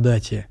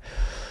благодати.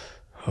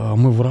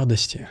 Мы в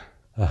радости.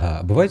 Ага.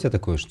 А бывает у тебя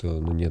такое, что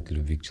нет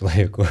любви к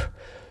человеку?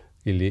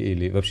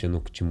 Или вообще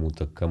к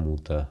чему-то, к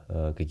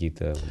кому-то,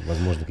 какие-то,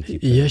 возможно,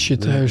 какие-то... Я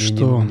считаю,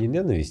 что... Не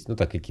ненависть,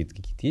 так, какие-то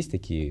есть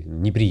такие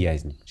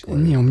неприязнь к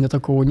человеку? Не, у меня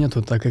такого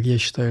нету, так как я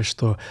считаю,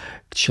 что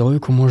к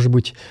человеку может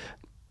быть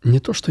не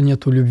то, что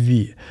нету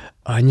любви,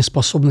 а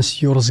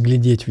неспособность ее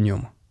разглядеть в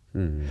нем.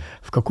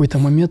 В какой-то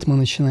момент мы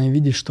начинаем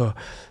видеть, что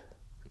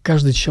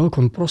каждый человек,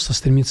 он просто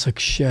стремится к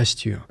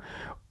счастью.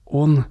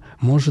 Он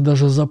может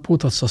даже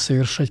запутаться,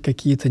 совершать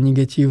какие-то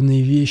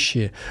негативные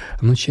вещи,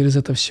 но через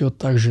это все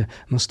также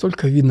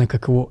настолько видно,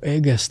 как его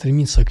эго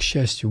стремится к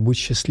счастью, быть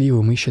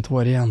счастливым, ищет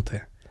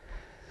варианты.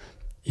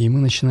 И мы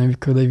начинаем,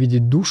 когда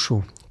видеть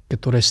душу,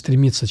 которая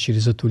стремится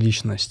через эту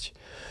личность,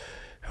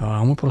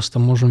 мы просто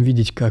можем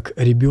видеть как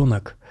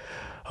ребенок,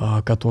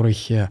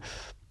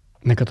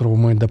 на которого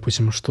мы,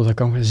 допустим,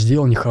 что-то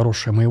сделал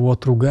нехорошее, мы его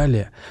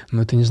отругали,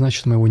 но это не значит,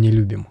 что мы его не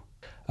любим.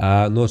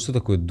 Ну что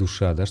такое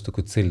душа, да? Что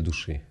такое цель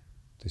души?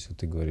 То есть вот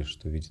ты говоришь,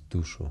 что видеть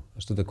душу. А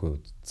что такое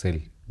вот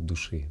цель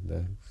души,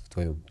 да,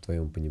 в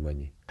твоем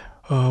понимании?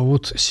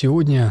 Вот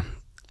сегодня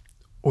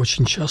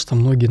очень часто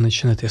многие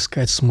начинают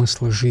искать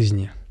смысл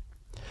жизни.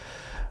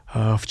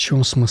 В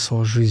чем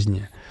смысл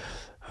жизни?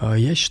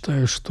 Я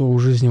считаю, что у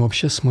жизни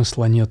вообще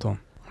смысла нету.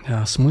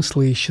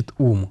 Смысла ищет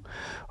ум.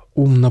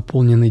 Ум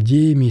наполнен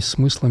идеями,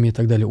 смыслами и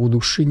так далее. У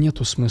души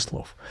нету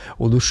смыслов.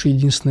 У души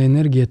единственная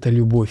энергия — это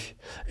любовь,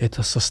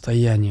 это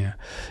состояние.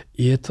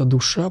 И эта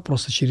душа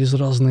просто через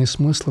разные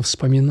смыслы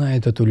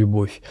вспоминает эту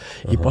любовь.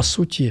 И по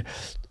сути,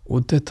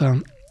 вот эта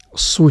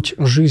суть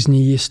жизни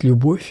есть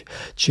любовь.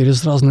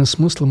 Через разные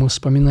смыслы мы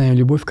вспоминаем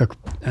любовь, как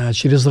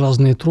через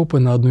разные тропы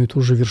на одну и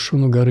ту же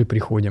вершину горы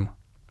приходим.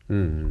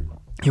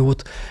 И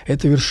вот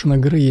эта вершина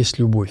горы есть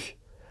любовь.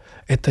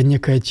 Это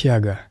некая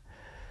тяга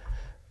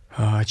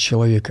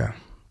человека.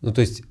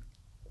 То есть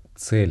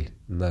цель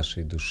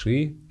нашей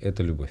души —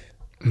 это любовь.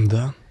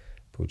 Да.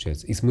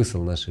 Получается. И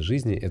смысл нашей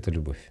жизни — это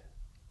любовь.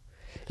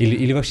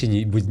 Или вообще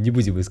не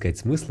будем искать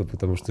смысла,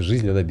 потому что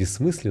жизнь, она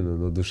бессмысленна,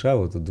 но душа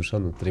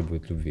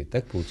требует любви.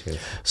 Так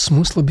получается?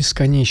 Смыслы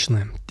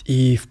бесконечны.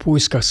 И в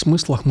поисках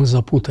смыслах мы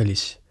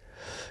запутались.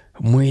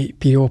 Мы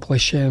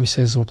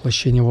перевоплощаемся из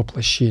воплощения в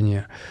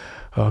воплощение.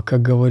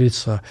 Как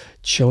говорится,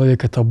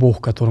 человек — это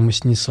Бог, которому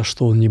снится,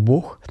 что он не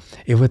Бог,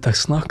 и в этих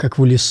снах, как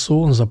в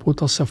лесу, он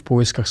запутался в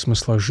поисках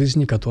смысла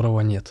жизни, которого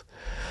нет.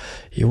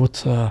 И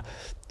вот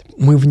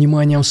мы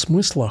вниманием в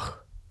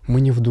смыслах, мы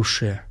не в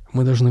душе.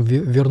 Мы должны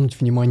вернуть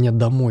внимание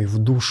домой, в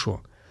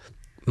душу.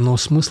 Но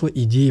смыслы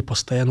идеи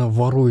постоянно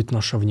воруют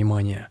наше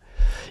внимание,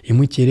 и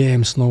мы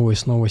теряем снова и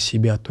снова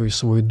себя, то есть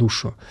свою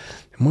душу.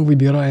 Мы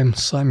выбираем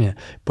сами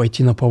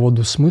пойти на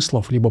поводу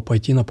смыслов, либо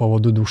пойти на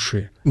поводу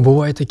души.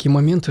 Бывают такие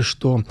моменты,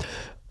 что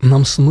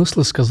нам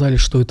смыслы сказали,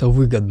 что это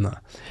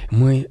выгодно.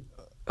 Мы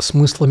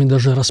смыслами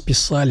даже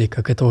расписали,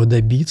 как этого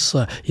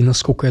добиться и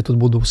насколько я тут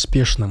буду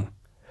успешным.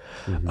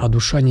 А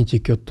душа не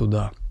текет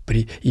туда.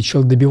 И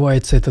человек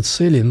добивается этой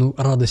цели, но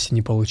радости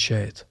не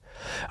получает.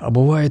 А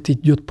бывает,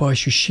 идет по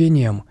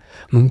ощущениям,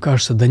 ему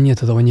кажется, да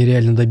нет, этого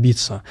нереально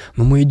добиться.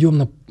 Но мы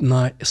идем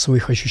на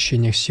своих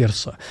ощущениях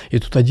сердца. И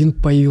тут один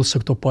появился,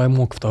 кто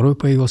помог, второй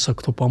появился,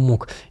 кто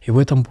помог. И в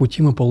этом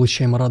пути мы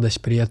получаем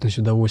радость, приятность,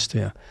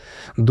 удовольствие.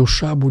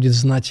 Душа будет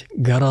знать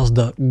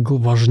гораздо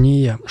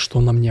важнее,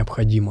 что нам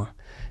необходимо,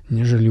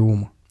 нежели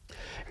ум.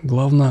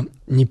 Главное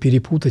не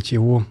перепутать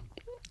его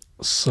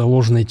с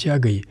ложной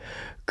тягой,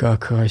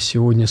 как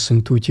сегодня с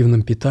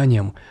интуитивным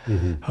питанием,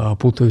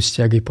 путают с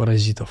тягой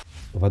паразитов.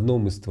 В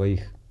одном из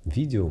твоих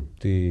видео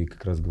ты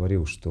как раз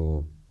говорил,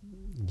 что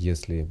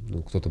если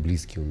кто-то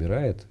близкий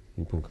умирает,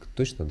 не помню, как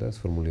точно, да,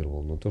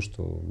 сформулировал, но то,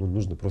 что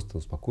нужно просто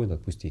спокойно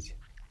отпустить.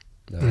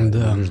 Да.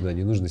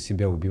 Не нужно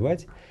себя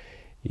убивать,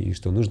 и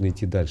что нужно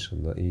идти дальше.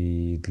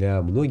 И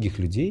для многих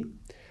людей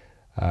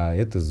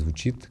это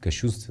звучит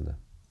кощунственно.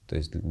 То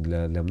есть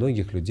для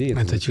многих людей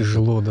это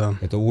тяжело, да.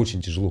 Это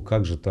очень тяжело.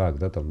 Как же так,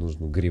 да? Там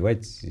нужно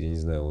горевать, я не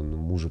знаю, он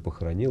мужа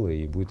похоронила,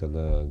 и будет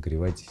она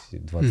горевать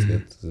 20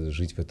 лет,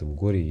 жить в этом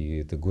горе,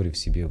 и это горе в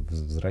себе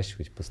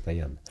взращивать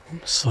постоянно.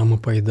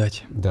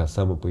 Самопоедать. Да,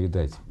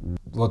 самопоедать.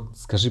 Вот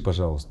скажи,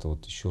 пожалуйста,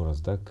 вот еще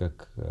раз, да,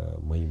 как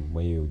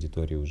моей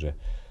аудитории уже,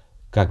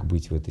 как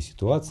быть в этой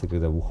ситуации,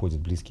 когда уходит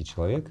близкий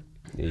человек,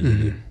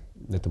 и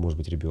это может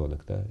быть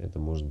ребенок, да, это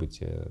может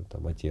быть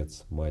там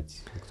отец,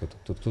 мать,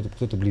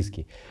 кто-то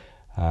близкий.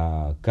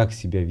 Как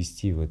себя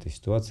вести в этой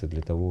ситуации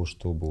для того,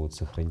 чтобы вот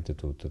сохранить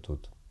эту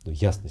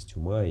ясность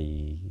ума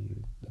и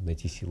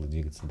найти силы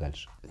двигаться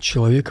дальше?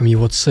 Человеком,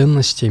 его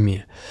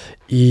ценностями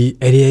и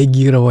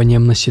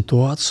реагированием на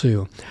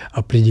ситуацию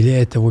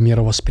определяет его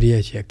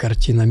мировосприятие,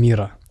 картина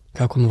мира,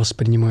 как он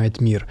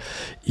воспринимает мир.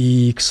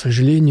 И, к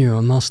сожалению,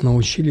 нас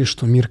научили,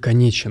 что мир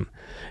конечен.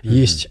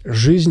 Есть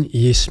жизнь,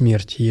 есть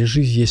смерть. Есть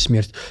жизнь, есть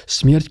смерть.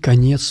 Смерть,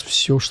 конец,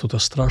 все что-то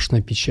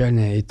страшное,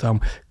 печальное, и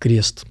там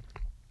крест.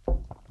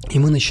 И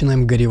мы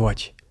начинаем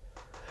горевать.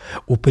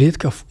 У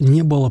предков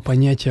не было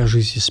понятия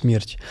жизнь и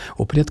смерть.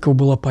 У предков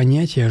было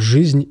понятие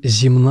жизнь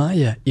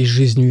земная и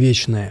жизнь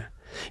вечная.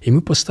 И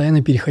мы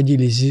постоянно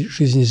переходили из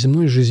жизни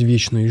земной в жизнь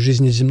вечную, из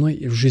жизни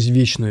земной в жизнь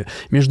вечную.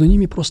 Между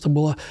ними просто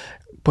было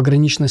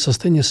пограничное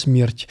состояние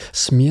смерть,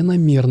 смена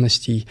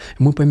мерностей.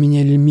 Мы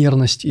поменяли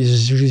мерность из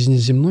жизни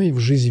земной в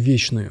жизнь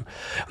вечную.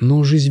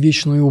 Но жизнь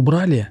вечную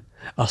убрали,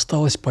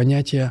 осталось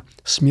понятие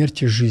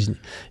смерти, жизни.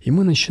 И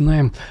мы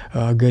начинаем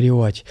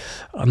горевать.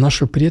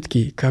 Наши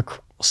предки,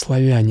 как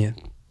славяне,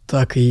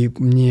 так и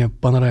мне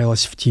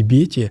понравилось в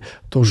Тибете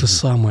то же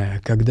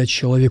самое. Когда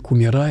человек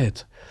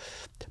умирает,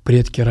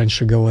 предки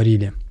раньше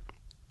говорили: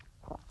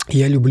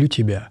 «Я люблю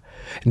тебя,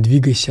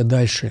 двигайся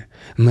дальше,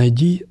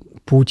 найди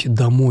путь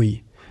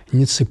домой».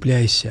 Не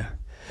цепляйся,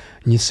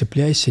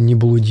 не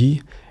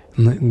блуди,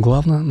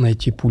 главное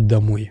найти путь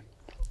домой.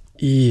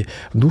 И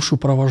душу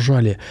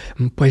провожали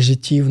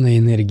позитивной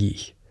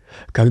энергией.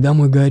 Когда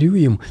мы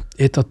горюем,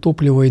 это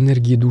топливо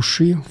энергии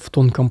души в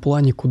тонком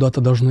плане куда-то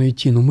должно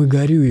идти. Но мы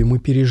горюем, мы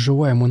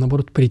переживаем, мы,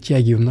 наоборот,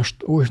 притягиваем, на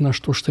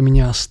что ты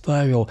меня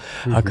оставил.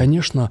 А,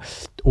 конечно,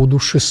 у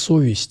души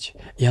совесть,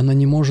 и она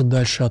не может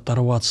дальше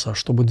оторваться,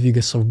 чтобы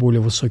двигаться в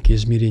более высокие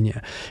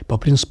измерения. По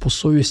принципу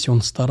совести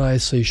он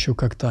старается еще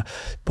как-то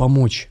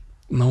помочь.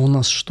 Но у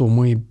нас что,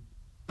 мы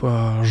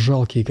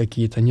жалкие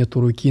какие-то, нету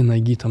руки,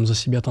 ноги, там за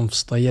себя там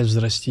встоять,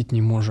 взрастить не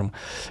можем.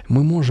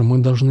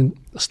 Мы должны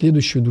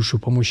следующую душу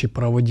помочь и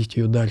проводить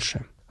ее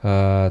дальше.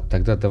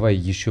 Тогда давай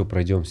еще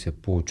пройдемся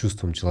по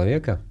чувствам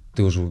человека.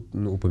 Ты уже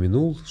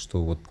упомянул,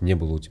 что вот не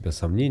было у тебя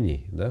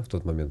сомнений, да, в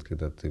тот момент,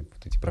 когда ты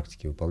вот эти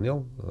практики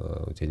выполнял,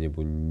 у тебя не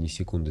было ни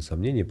секунды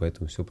сомнений,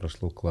 поэтому все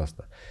прошло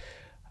классно.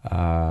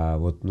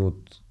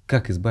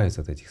 Как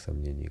избавиться от этих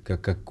сомнений,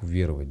 как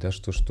уверовать, да,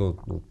 что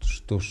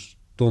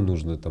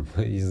нужно там,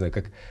 не знаю,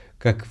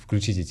 как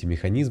включить эти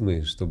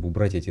механизмы, чтобы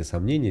убрать эти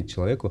сомнения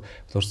человеку,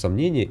 потому что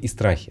сомнения и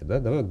страхи, да,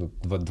 давай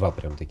два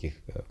прям таких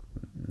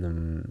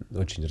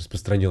очень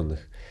распространенных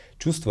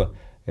чувства,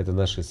 это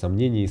наши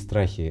сомнения и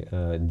страхи,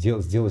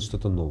 сделать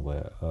что-то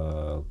новое,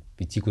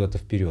 идти куда-то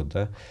вперед,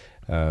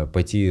 да,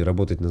 пойти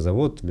работать на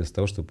завод вместо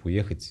того, чтобы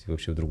уехать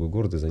вообще в другой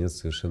город и заняться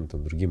совершенно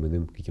там другим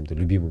иным каким-то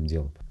любимым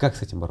делом. Как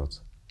с этим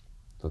бороться?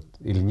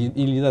 Или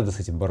не надо с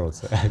этим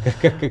бороться?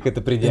 Как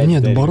это принять?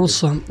 Нет,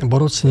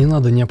 бороться не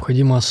надо.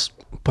 Необходимо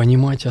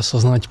понимать,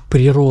 осознать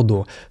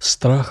природу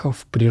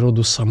страхов,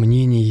 природу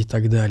сомнений и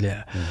так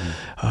далее.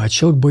 А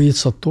человек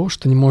боится то,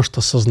 что не может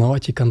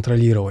осознавать и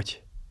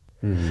контролировать.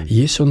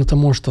 Если он это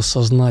может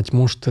осознать,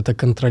 может это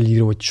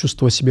контролировать,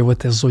 чувствовать себя в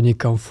этой зоне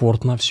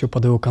комфортно, все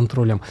под его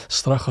контролем,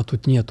 страха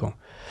тут нету.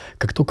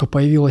 Как только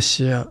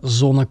появилась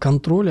зона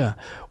контроля,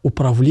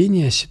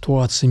 управления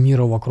ситуацией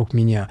мира вокруг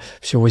меня,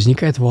 все,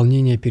 возникает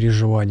волнение,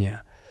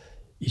 переживание.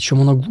 И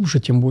чем оно глубже,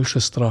 тем больше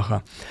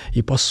страха.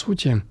 И по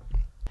сути,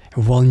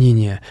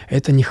 волнение –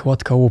 это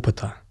нехватка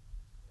опыта.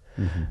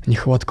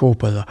 Нехватка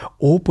опыта.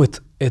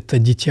 Опыт – это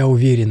дитя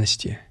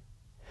уверенности.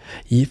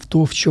 И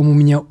в чем у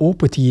меня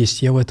опыт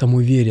есть, я в этом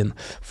уверен.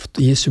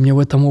 Если у меня в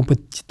этом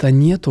опыта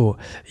нету,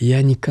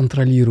 я не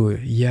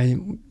контролирую, я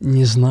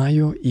не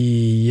знаю, и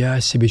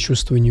я себя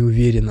чувствую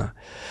неуверенно.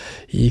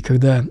 И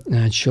когда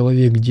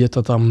человек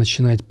где-то там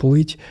начинает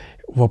плыть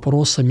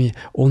вопросами,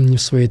 он не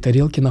в своей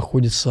тарелке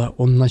находится,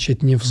 он,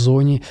 значит, не в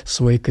зоне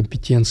своей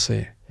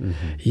компетенции.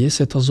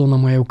 Если это зона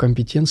моей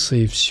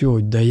компетенции, все,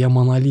 да я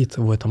монолит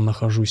в этом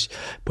нахожусь.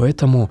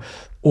 Поэтому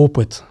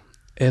опыт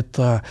 –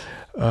 это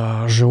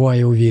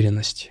живая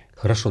уверенность.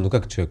 Хорошо, ну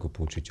как человеку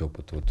получить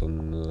опыт? Вот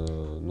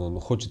он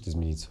хочет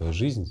изменить свою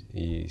жизнь,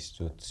 и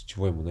с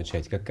чего ему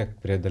начать? Как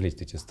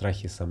преодолеть эти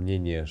страхи,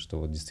 сомнения, что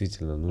вот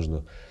действительно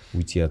нужно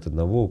уйти от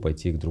одного,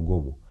 пойти к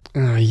другому?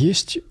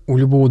 Есть у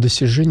любого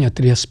достижения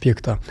 3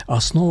 аспекта: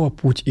 основа,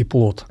 путь и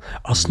плод.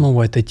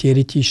 Основа – это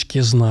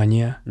теоретические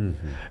знания,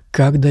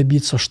 как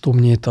добиться, что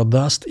мне это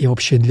даст и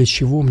вообще для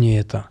чего мне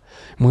это.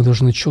 Мы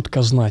должны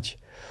четко знать,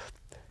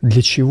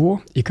 для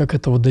чего и как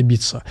этого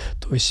добиться.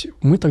 То есть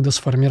мы тогда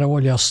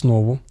сформировали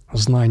основу,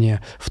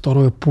 знания.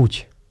 Второе –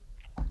 путь.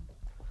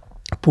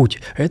 Путь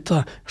 –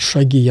 это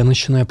шаги, я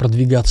начинаю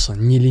продвигаться,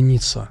 не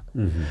лениться.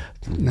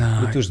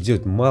 То есть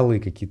делать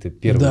малые какие-то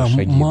первые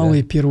шаги.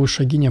 Малые первые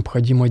шаги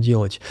необходимо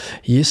делать.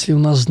 Если у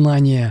нас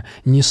знания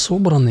не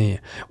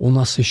собранные, у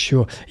нас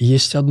еще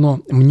есть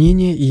одно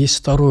мнение и есть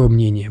второе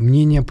мнение.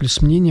 Мнение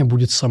плюс мнение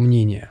будет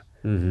сомнение.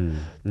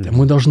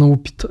 Мы должны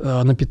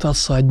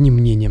напитаться одним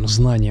мнением,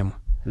 знанием.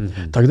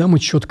 Тогда мы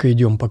четко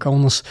идем. Пока у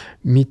нас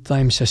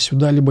метаемся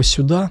сюда либо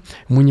сюда,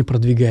 мы не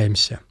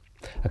продвигаемся.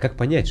 А как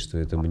понять, что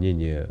это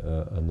мнение,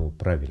 оно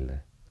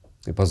правильное?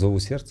 И по зову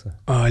сердца?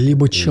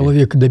 Либо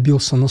человек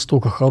добился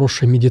настолько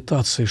хорошей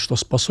медитации, что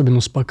способен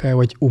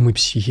успокаивать ум и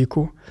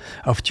психику,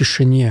 а в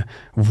тишине,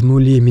 в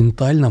нуле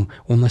ментальном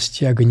у нас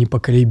тяга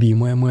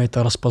непоколебимая, мы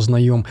это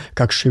распознаем,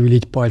 как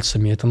шевелить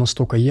пальцами. Это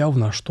настолько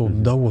явно, что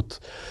да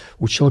вот,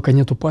 у человека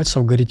нету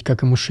пальцев, говорить,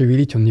 как ему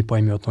шевелить, он не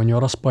поймет. Но у него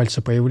раз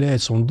пальцы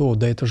появляются, он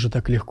да это же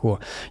так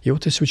легко. И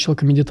вот если у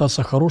человека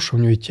медитация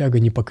хорошая, у него и тяга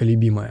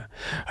непоколебимая.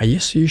 А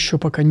если еще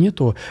пока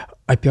нету,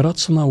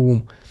 опираться на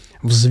ум,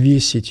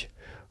 взвесить,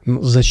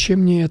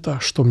 зачем мне это,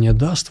 что мне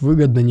даст,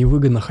 выгодно,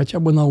 невыгодно, хотя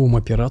бы на ум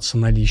опираться,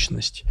 на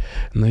личность,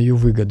 на ее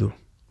выгоду.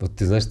 Вот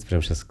ты знаешь, ты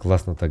прямо сейчас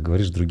классно так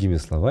говоришь другими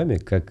словами,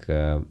 как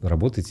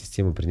работает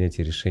система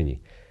принятия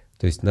решений.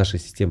 То есть наша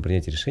система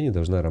принятия решений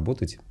должна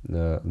работать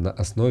на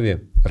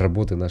основе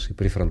работы нашей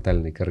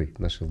префронтальной коры,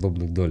 нашей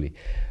лобных долей,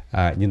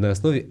 а не на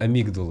основе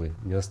амигдалы,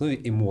 не на основе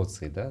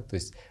эмоций, да? То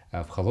есть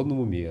в холодном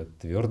уме,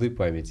 твердой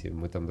памяти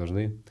мы там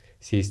должны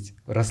сесть,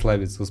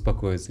 расслабиться,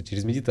 успокоиться,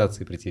 через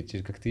медитацию прийти,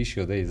 через как-то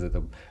еще, да, из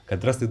этого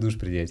контрастный душ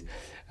принять,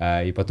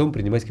 и потом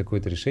принимать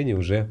какое-то решение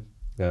уже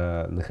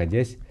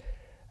находясь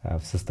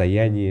в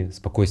состоянии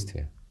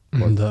спокойствия.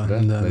 Вот,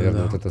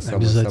 наверное, вот это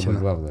самое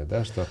главное,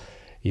 да, что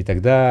и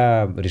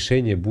тогда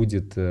решение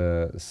будет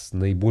с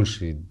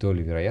наибольшей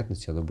долей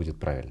вероятности, оно будет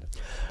правильным.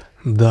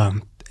 Да,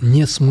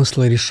 нет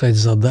смысла решать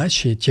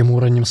задачи тем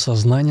уровнем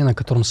сознания, на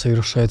котором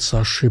совершаются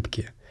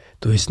ошибки.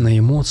 То есть на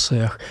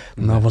эмоциях,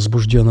 на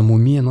возбужденном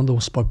уме надо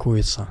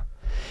успокоиться.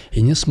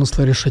 И нет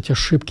смысла решать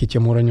ошибки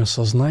тем уровнем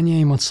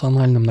сознания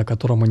эмоциональным, на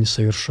котором они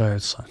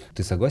совершаются.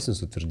 Ты согласен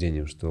с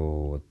утверждением,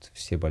 что вот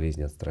все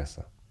болезни от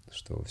стресса,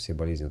 что все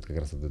болезни вот как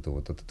раз от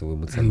этого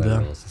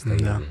эмоционального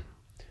состояния? Да,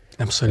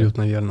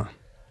 абсолютно верно.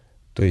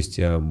 То есть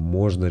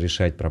можно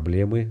решать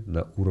проблемы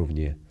на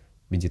уровне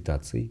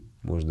медитаций,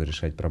 можно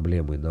решать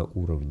проблемы на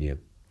уровне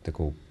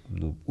такого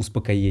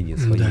успокоения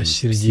своей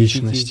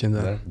сердечности,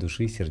 психики,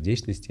 души,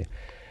 сердечности,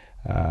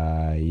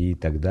 и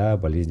тогда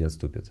болезни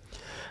отступят.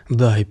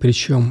 Да, и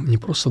причем не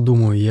просто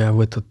думаю, я в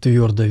это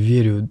твердо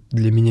верю,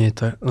 для меня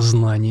это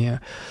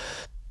знание,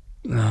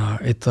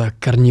 это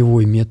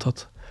корневой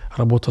метод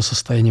работы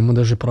состояния. Мы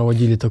даже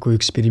проводили такой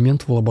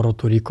эксперимент в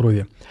лаборатории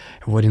крови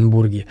в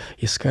Оренбурге.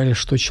 Искали,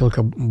 что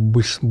человека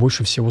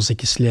больше всего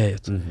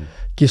закисляет.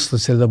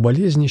 Кислая среда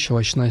болезни,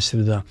 щелочная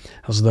среда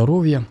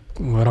здоровья,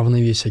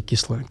 равновесие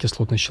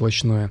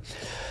кислотно-щелочное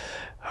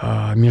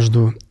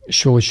между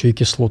щелочью и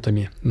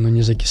кислотами, но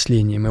не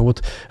закислением. И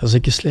вот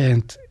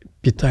закисляет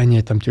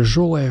питание там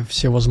тяжелое,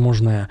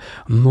 всевозможное,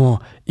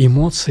 но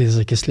эмоции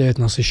закисляют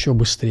нас еще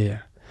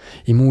быстрее.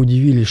 И мы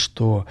удивились,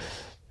 что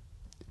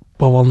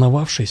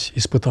поволновавшись,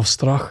 испытав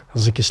страх,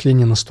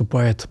 закисление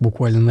наступает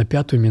буквально на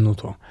 5-ю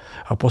минуту,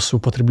 а после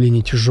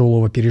употребления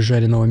тяжелого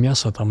пережаренного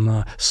мяса там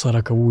на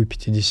 40-ю,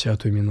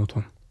 50-ю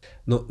минуту.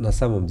 Но на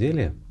самом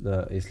деле,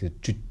 если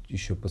чуть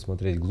еще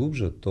посмотреть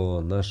глубже, то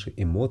наши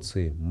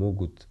эмоции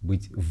могут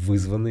быть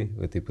вызваны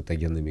этой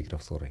патогенной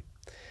микрофлорой.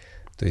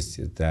 То есть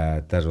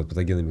это та же вот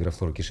патогенная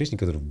микрофлора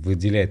кишечника, которая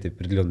выделяет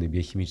определенные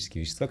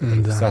биохимические вещества,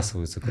 которые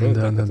всасываются кровью,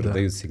 которые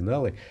дают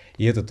сигналы,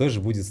 и это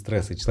тоже будет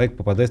стресс. И человек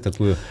попадает в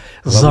такую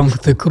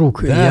замкнутый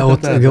круг. Я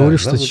говорю,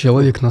 что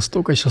человек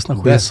настолько сейчас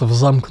находится в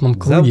замкнутом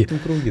круге,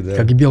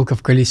 как белка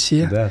в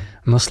колесе,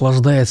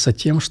 наслаждается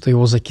тем, что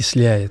его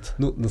закисляет.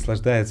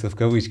 Наслаждается в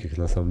кавычках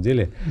на самом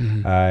деле,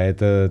 а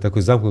это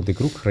такой замкнутый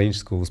круг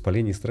хронического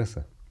воспаления и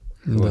стресса.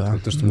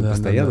 Вот то, что мы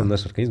постоянно,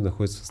 наш организм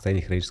находится в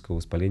состоянии хронического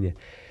воспаления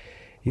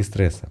и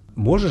стресса.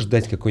 Можешь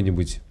дать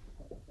какой-нибудь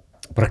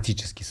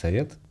практический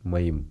совет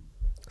моим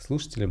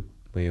слушателям,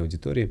 моей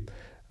аудитории,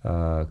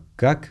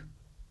 как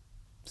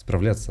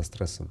справляться со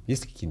стрессом?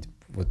 Есть ли какие-нибудь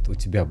вот у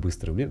тебя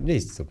быстрые? У меня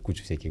есть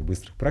куча всяких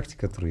быстрых практик,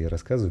 которые я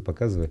рассказываю,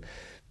 показываю.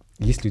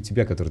 Есть ли у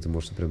тебя, которые ты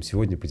можешь прямо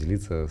сегодня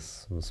поделиться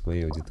с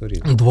моей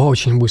аудиторией? 2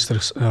 очень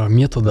быстрых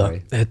метода.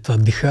 Давай. Это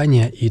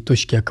дыхание и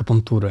точки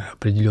акупунктуры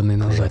определенные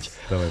нажать.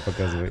 Давай,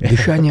 показывай.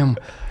 Дыханием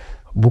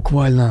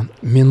буквально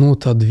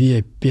минута,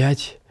 2,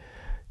 5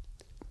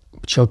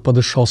 Человек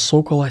подышал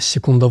сокола,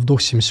 секунда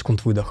вдох, 7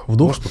 секунд выдох.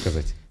 Вдох. Можешь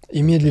показать?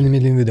 И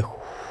медленно выдох.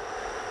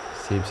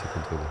 7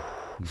 секунд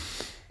выдох.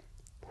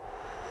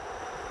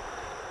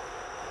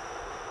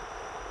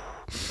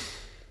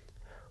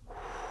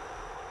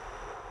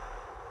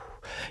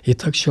 И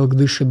так человек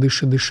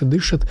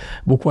дышит.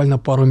 Буквально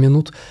пару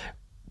минут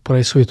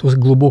происходит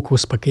глубокое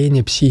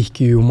успокоение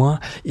психики и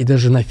ума, и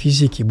даже на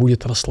физике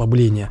будет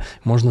расслабление.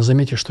 Можно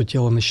заметить, что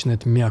тело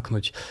начинает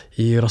мякнуть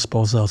и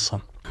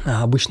расползаться.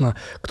 А обычно,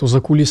 кто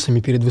за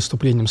кулисами перед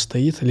выступлением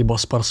стоит, либо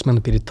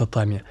спортсмен перед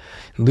татами,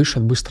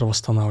 дышит, быстро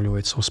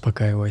восстанавливается,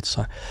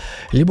 успокаивается.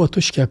 Либо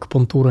точки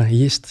акупунктуры.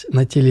 Есть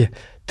на теле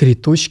 3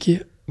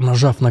 точки,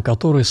 нажав на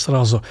которые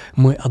сразу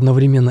мы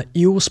одновременно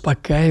и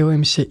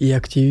успокаиваемся, и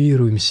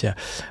активируемся.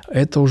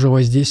 Это уже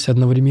воздействие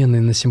одновременно и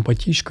на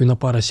симпатическую, и на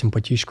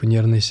парасимпатическую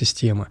нервные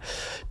системы.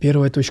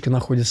 Первая точка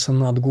находится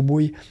над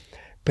губой.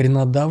 При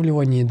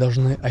надавливании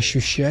должны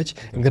ощущать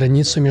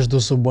границу между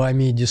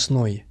зубами и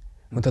десной.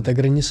 Вот эта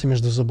граница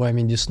между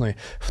зубами и десной.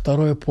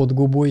 Второе под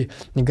губой,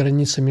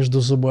 граница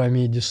между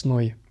зубами и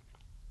десной.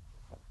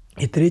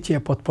 И третье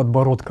под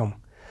подбородком.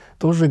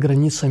 Тоже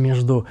граница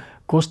между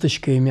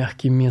косточкой и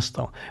мягким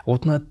местом.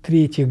 Вот на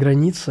третьей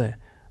границе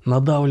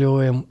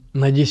надавливаем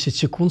на 10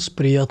 секунд с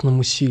приятным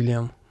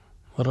усилием.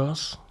 1,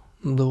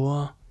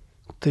 2,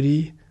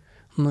 3,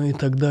 ну и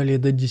так далее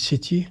до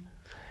 10.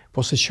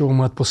 После чего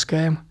мы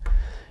отпускаем,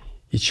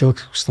 и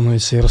человек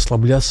становится и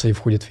расслабляться, и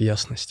входит в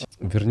ясность.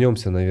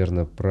 Вернемся,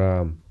 наверное,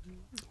 про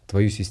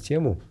твою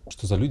систему.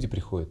 Что за люди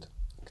приходят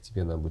к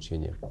тебе на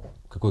обучение?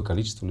 Какое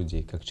количество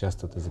людей? Как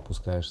часто ты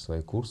запускаешь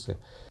свои курсы?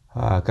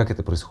 А как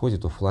это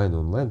происходит офлайн и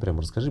онлайн? Прям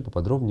расскажи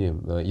поподробнее.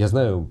 Я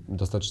знаю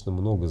достаточно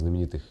много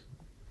знаменитых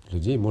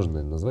людей,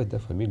 можно назвать, да,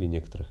 фамилии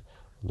некоторых.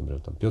 Например,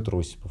 там Петр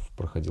Осипов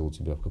проходил у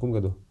тебя в каком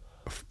году?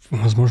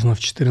 Возможно, в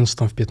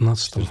 14-м, в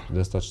 15-м.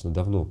 Достаточно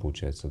давно,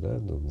 получается, да?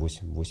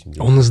 8-9.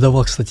 Он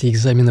сдавал, кстати,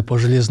 экзамены по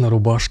железной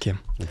рубашке.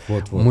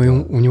 Мы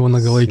у него на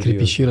голове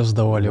кирпичи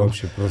раздавали.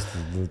 Вообще просто...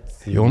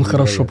 И он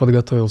хорошо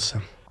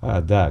подготовился.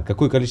 Да.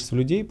 Какое количество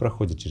людей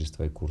проходит через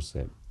твои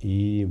курсы?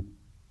 И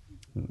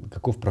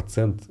каков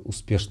процент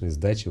успешной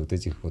сдачи вот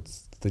этих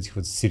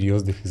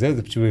серьезных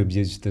экзаменов? Почему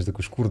я считаю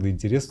такой шкурный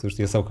интерес? Потому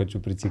что я сам хочу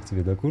прийти к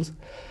тебе на курс.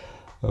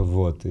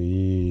 Вот.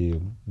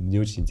 И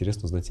мне очень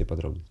интересно узнать все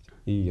подробности.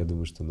 И я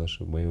думаю, что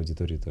моей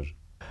аудитории тоже.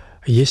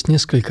 Есть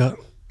несколько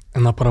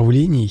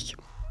направлений.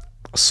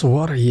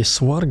 Есть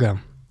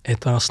сварга.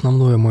 Это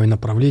основное мое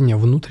направление,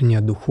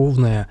 внутреннее,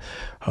 духовное,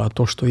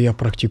 то, что я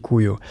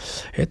практикую.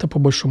 Это, по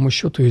большому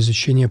счету,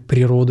 изучение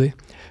природы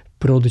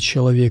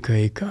человека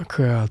и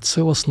как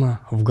целостно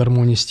в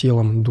гармонии с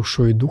телом,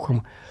 душой и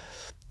духом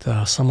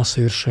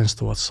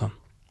самосовершенствоваться,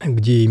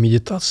 где и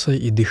медитация,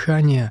 и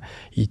дыхание,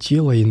 и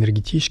тело, и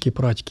энергетические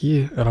практики,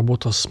 и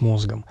работа с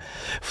мозгом.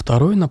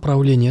 Второе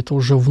направление – это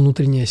уже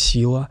внутренняя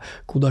сила,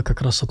 куда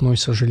как раз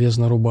относится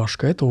железная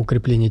рубашка. Это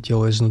укрепление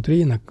тела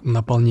изнутри,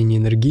 наполнение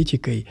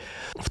энергетикой.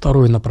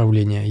 Второе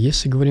направление.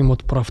 Если говорим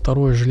вот про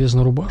вторую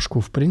железную рубашку,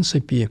 в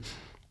принципе,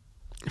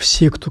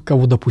 все,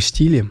 кого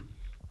допустили,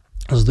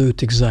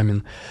 сдают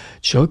экзамен.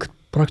 Человек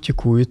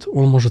практикует,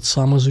 он может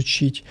сам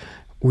изучить,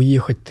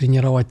 уехать,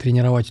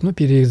 тренировать. Но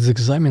перед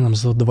экзаменом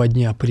за 2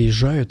 дня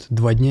приезжают,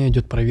 2 дня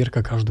идет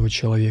проверка каждого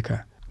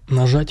человека.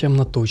 Нажатием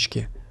на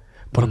точки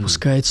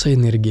пропускается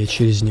энергия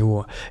через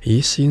него.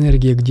 Если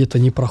энергия где-то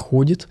не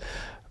проходит,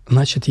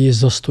 значит, есть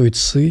застой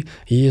ЦИ,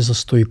 есть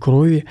застой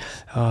крови,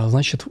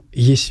 значит,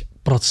 есть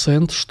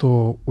процент,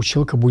 что у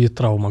человека будет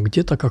травма.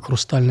 Где-то, как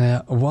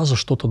хрустальная ваза,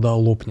 что-то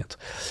лопнет.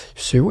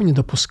 Все, его не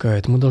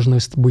допускают. Мы должны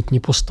быть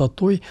не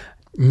пустотой,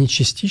 не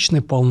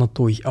частичной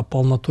полнотой, а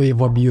полнотой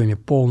в объеме,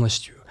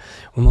 полностью.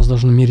 У нас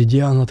должен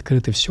меридиан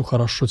открытый, все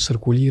хорошо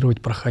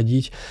циркулировать,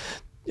 проходить.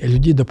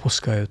 Людей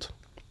допускают.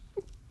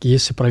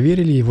 Если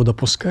проверили, его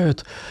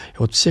допускают. И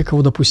вот все,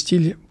 кого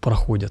допустили,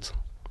 проходят.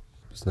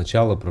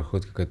 Сначала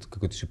проходит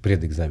какой-то еще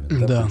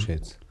предэкзамен, да,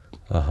 получается?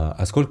 Ага.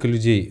 А сколько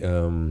людей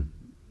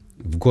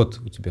в год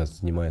у тебя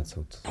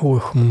занимается?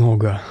 Ох,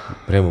 много.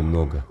 Прямо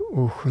много?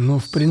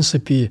 В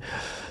принципе...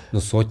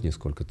 сотни,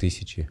 сколько,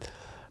 тысячи?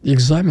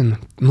 Экзамен.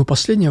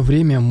 Последнее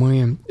время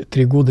мы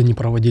 3 года не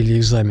проводили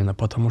экзамена,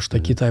 потому что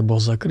Китай был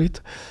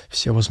закрыт,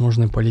 все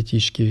возможные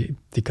политические,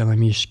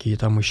 экономические,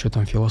 еще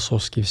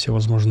философские, все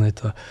возможные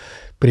это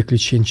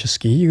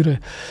приключенческие игры.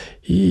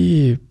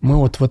 И мы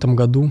вот в этом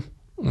году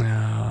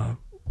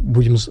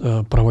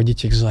будем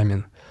проводить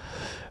экзамен.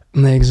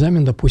 На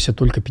экзамен допустят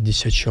только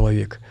 50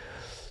 человек.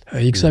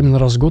 Экзамен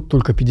раз в год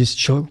только 50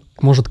 человек.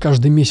 Может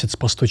каждый месяц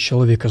по 100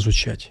 человек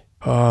изучать.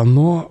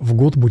 Но в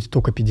год будет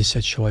только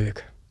 50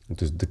 человек.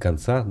 То есть до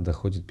конца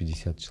доходит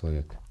 50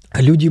 человек.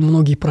 Люди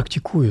многие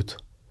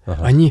практикуют.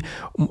 Ага.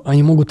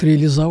 Они могут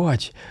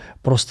реализовать,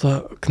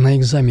 просто на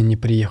экзамен не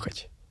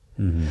приехать.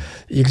 Угу.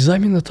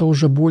 Экзамен – это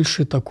уже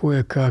больше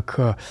такое,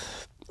 как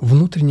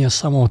внутреннее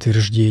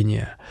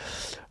самоутверждение,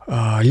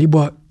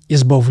 либо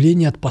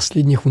избавление от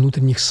последних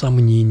внутренних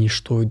сомнений,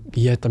 что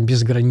я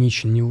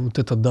безграничен, не вот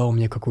это у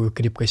меня какое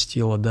крепкость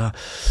тела,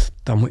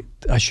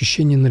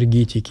 ощущение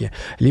энергетики,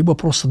 либо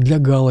просто для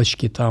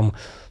галочки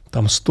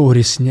там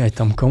сторис снять,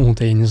 там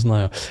кому-то, я не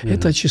знаю.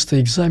 Это чисто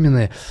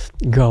экзамены,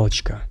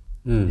 галочка.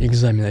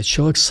 Экзамены.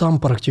 Человек сам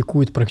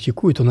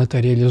практикует, он это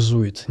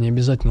реализует. Не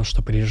обязательно,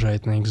 что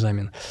приезжает на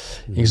экзамен.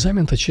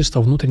 Экзамен – это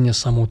чисто внутреннее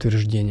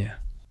самоутверждение.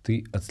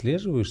 Ты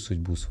отслеживаешь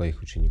судьбу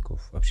своих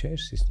учеников,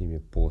 общаешься с ними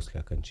после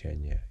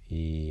окончания,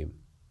 и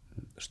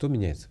что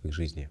меняется в их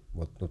жизни?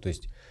 Вот, ну, то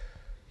есть,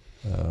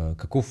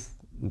 каков,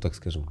 ну, так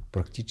скажем,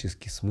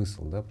 практический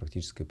смысл, да,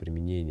 практическое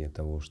применение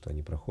того, что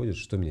они проходят,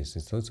 что меняется?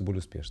 Они становятся более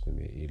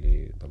успешными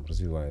или там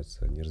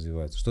развиваются, не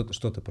развиваются?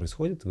 Что-то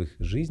происходит в их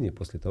жизни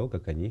после того,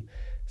 как они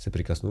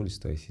соприкоснулись с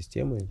твоей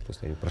системой,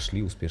 после они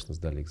прошли, успешно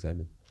сдали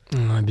экзамен?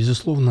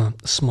 Безусловно,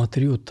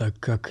 смотрю, так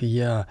как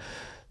я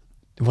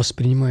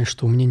воспринимаю,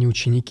 что у меня не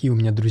ученики, у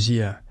меня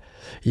друзья.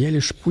 Я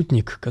лишь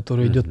путник,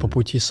 который идет по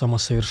пути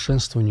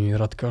самосовершенствования, и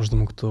рад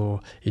каждому,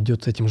 кто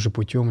идет этим же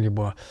путем,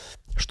 либо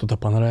что-то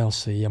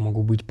понравился, и я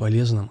могу быть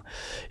полезным.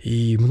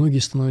 И многие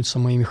становятся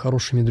моими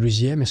хорошими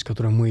друзьями, с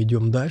которыми мы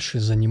идем дальше,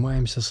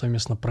 занимаемся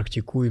совместно,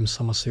 практикуем,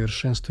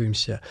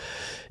 самосовершенствуемся.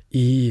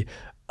 И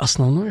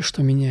основное,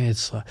 что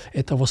меняется,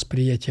 это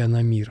восприятие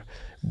на мир,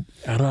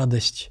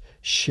 радость,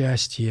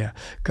 счастье.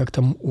 Как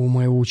там у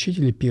моего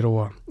учителя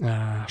первого,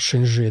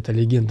 Шэньжи, это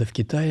легенда в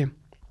Китае,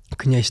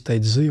 князь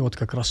Тайцзы, вот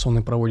как раз он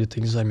и проводит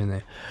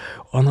экзамены.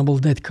 Он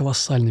обладает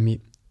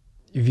колоссальными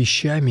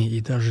вещами,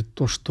 и даже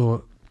то,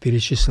 что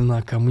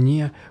перечислено ко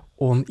мне,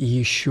 он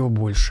еще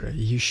больше,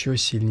 еще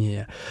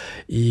сильнее.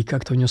 И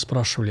как-то у него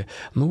спрашивали,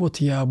 ну вот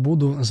я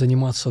буду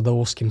заниматься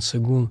даосским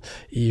цигун,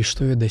 и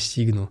что я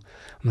достигну?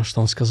 На что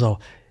он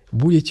сказал,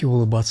 будете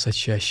улыбаться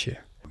чаще.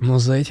 Но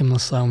за этим на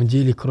самом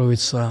деле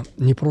кроется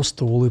не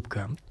просто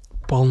улыбка,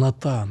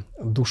 полнота,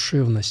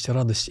 душевность,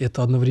 радость –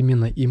 это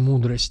одновременно и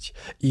мудрость,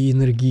 и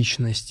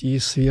энергичность, и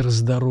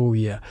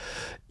сверхздоровье,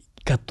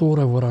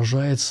 которое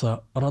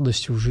выражается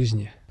радостью в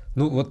жизни.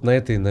 Ну вот на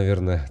этой,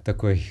 наверное,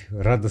 такой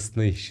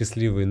радостной,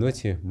 счастливой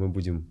ноте мы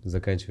будем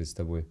заканчивать с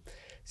тобой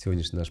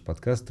сегодняшний наш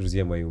подкаст.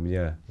 Друзья мои, у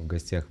меня в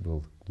гостях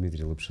был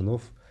Дмитрий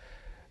Лапшинов,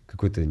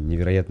 какой-то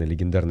невероятно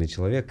легендарный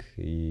человек.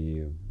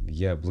 И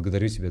я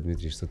благодарю тебя,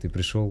 Дмитрий, что ты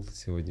пришел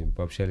сегодня,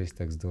 пообщались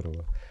так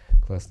здорово.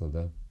 Классно,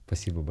 да?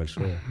 Спасибо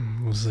большое.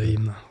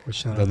 Взаимно.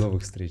 Очень рад. До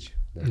новых встреч.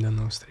 Да. До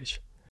новых встреч.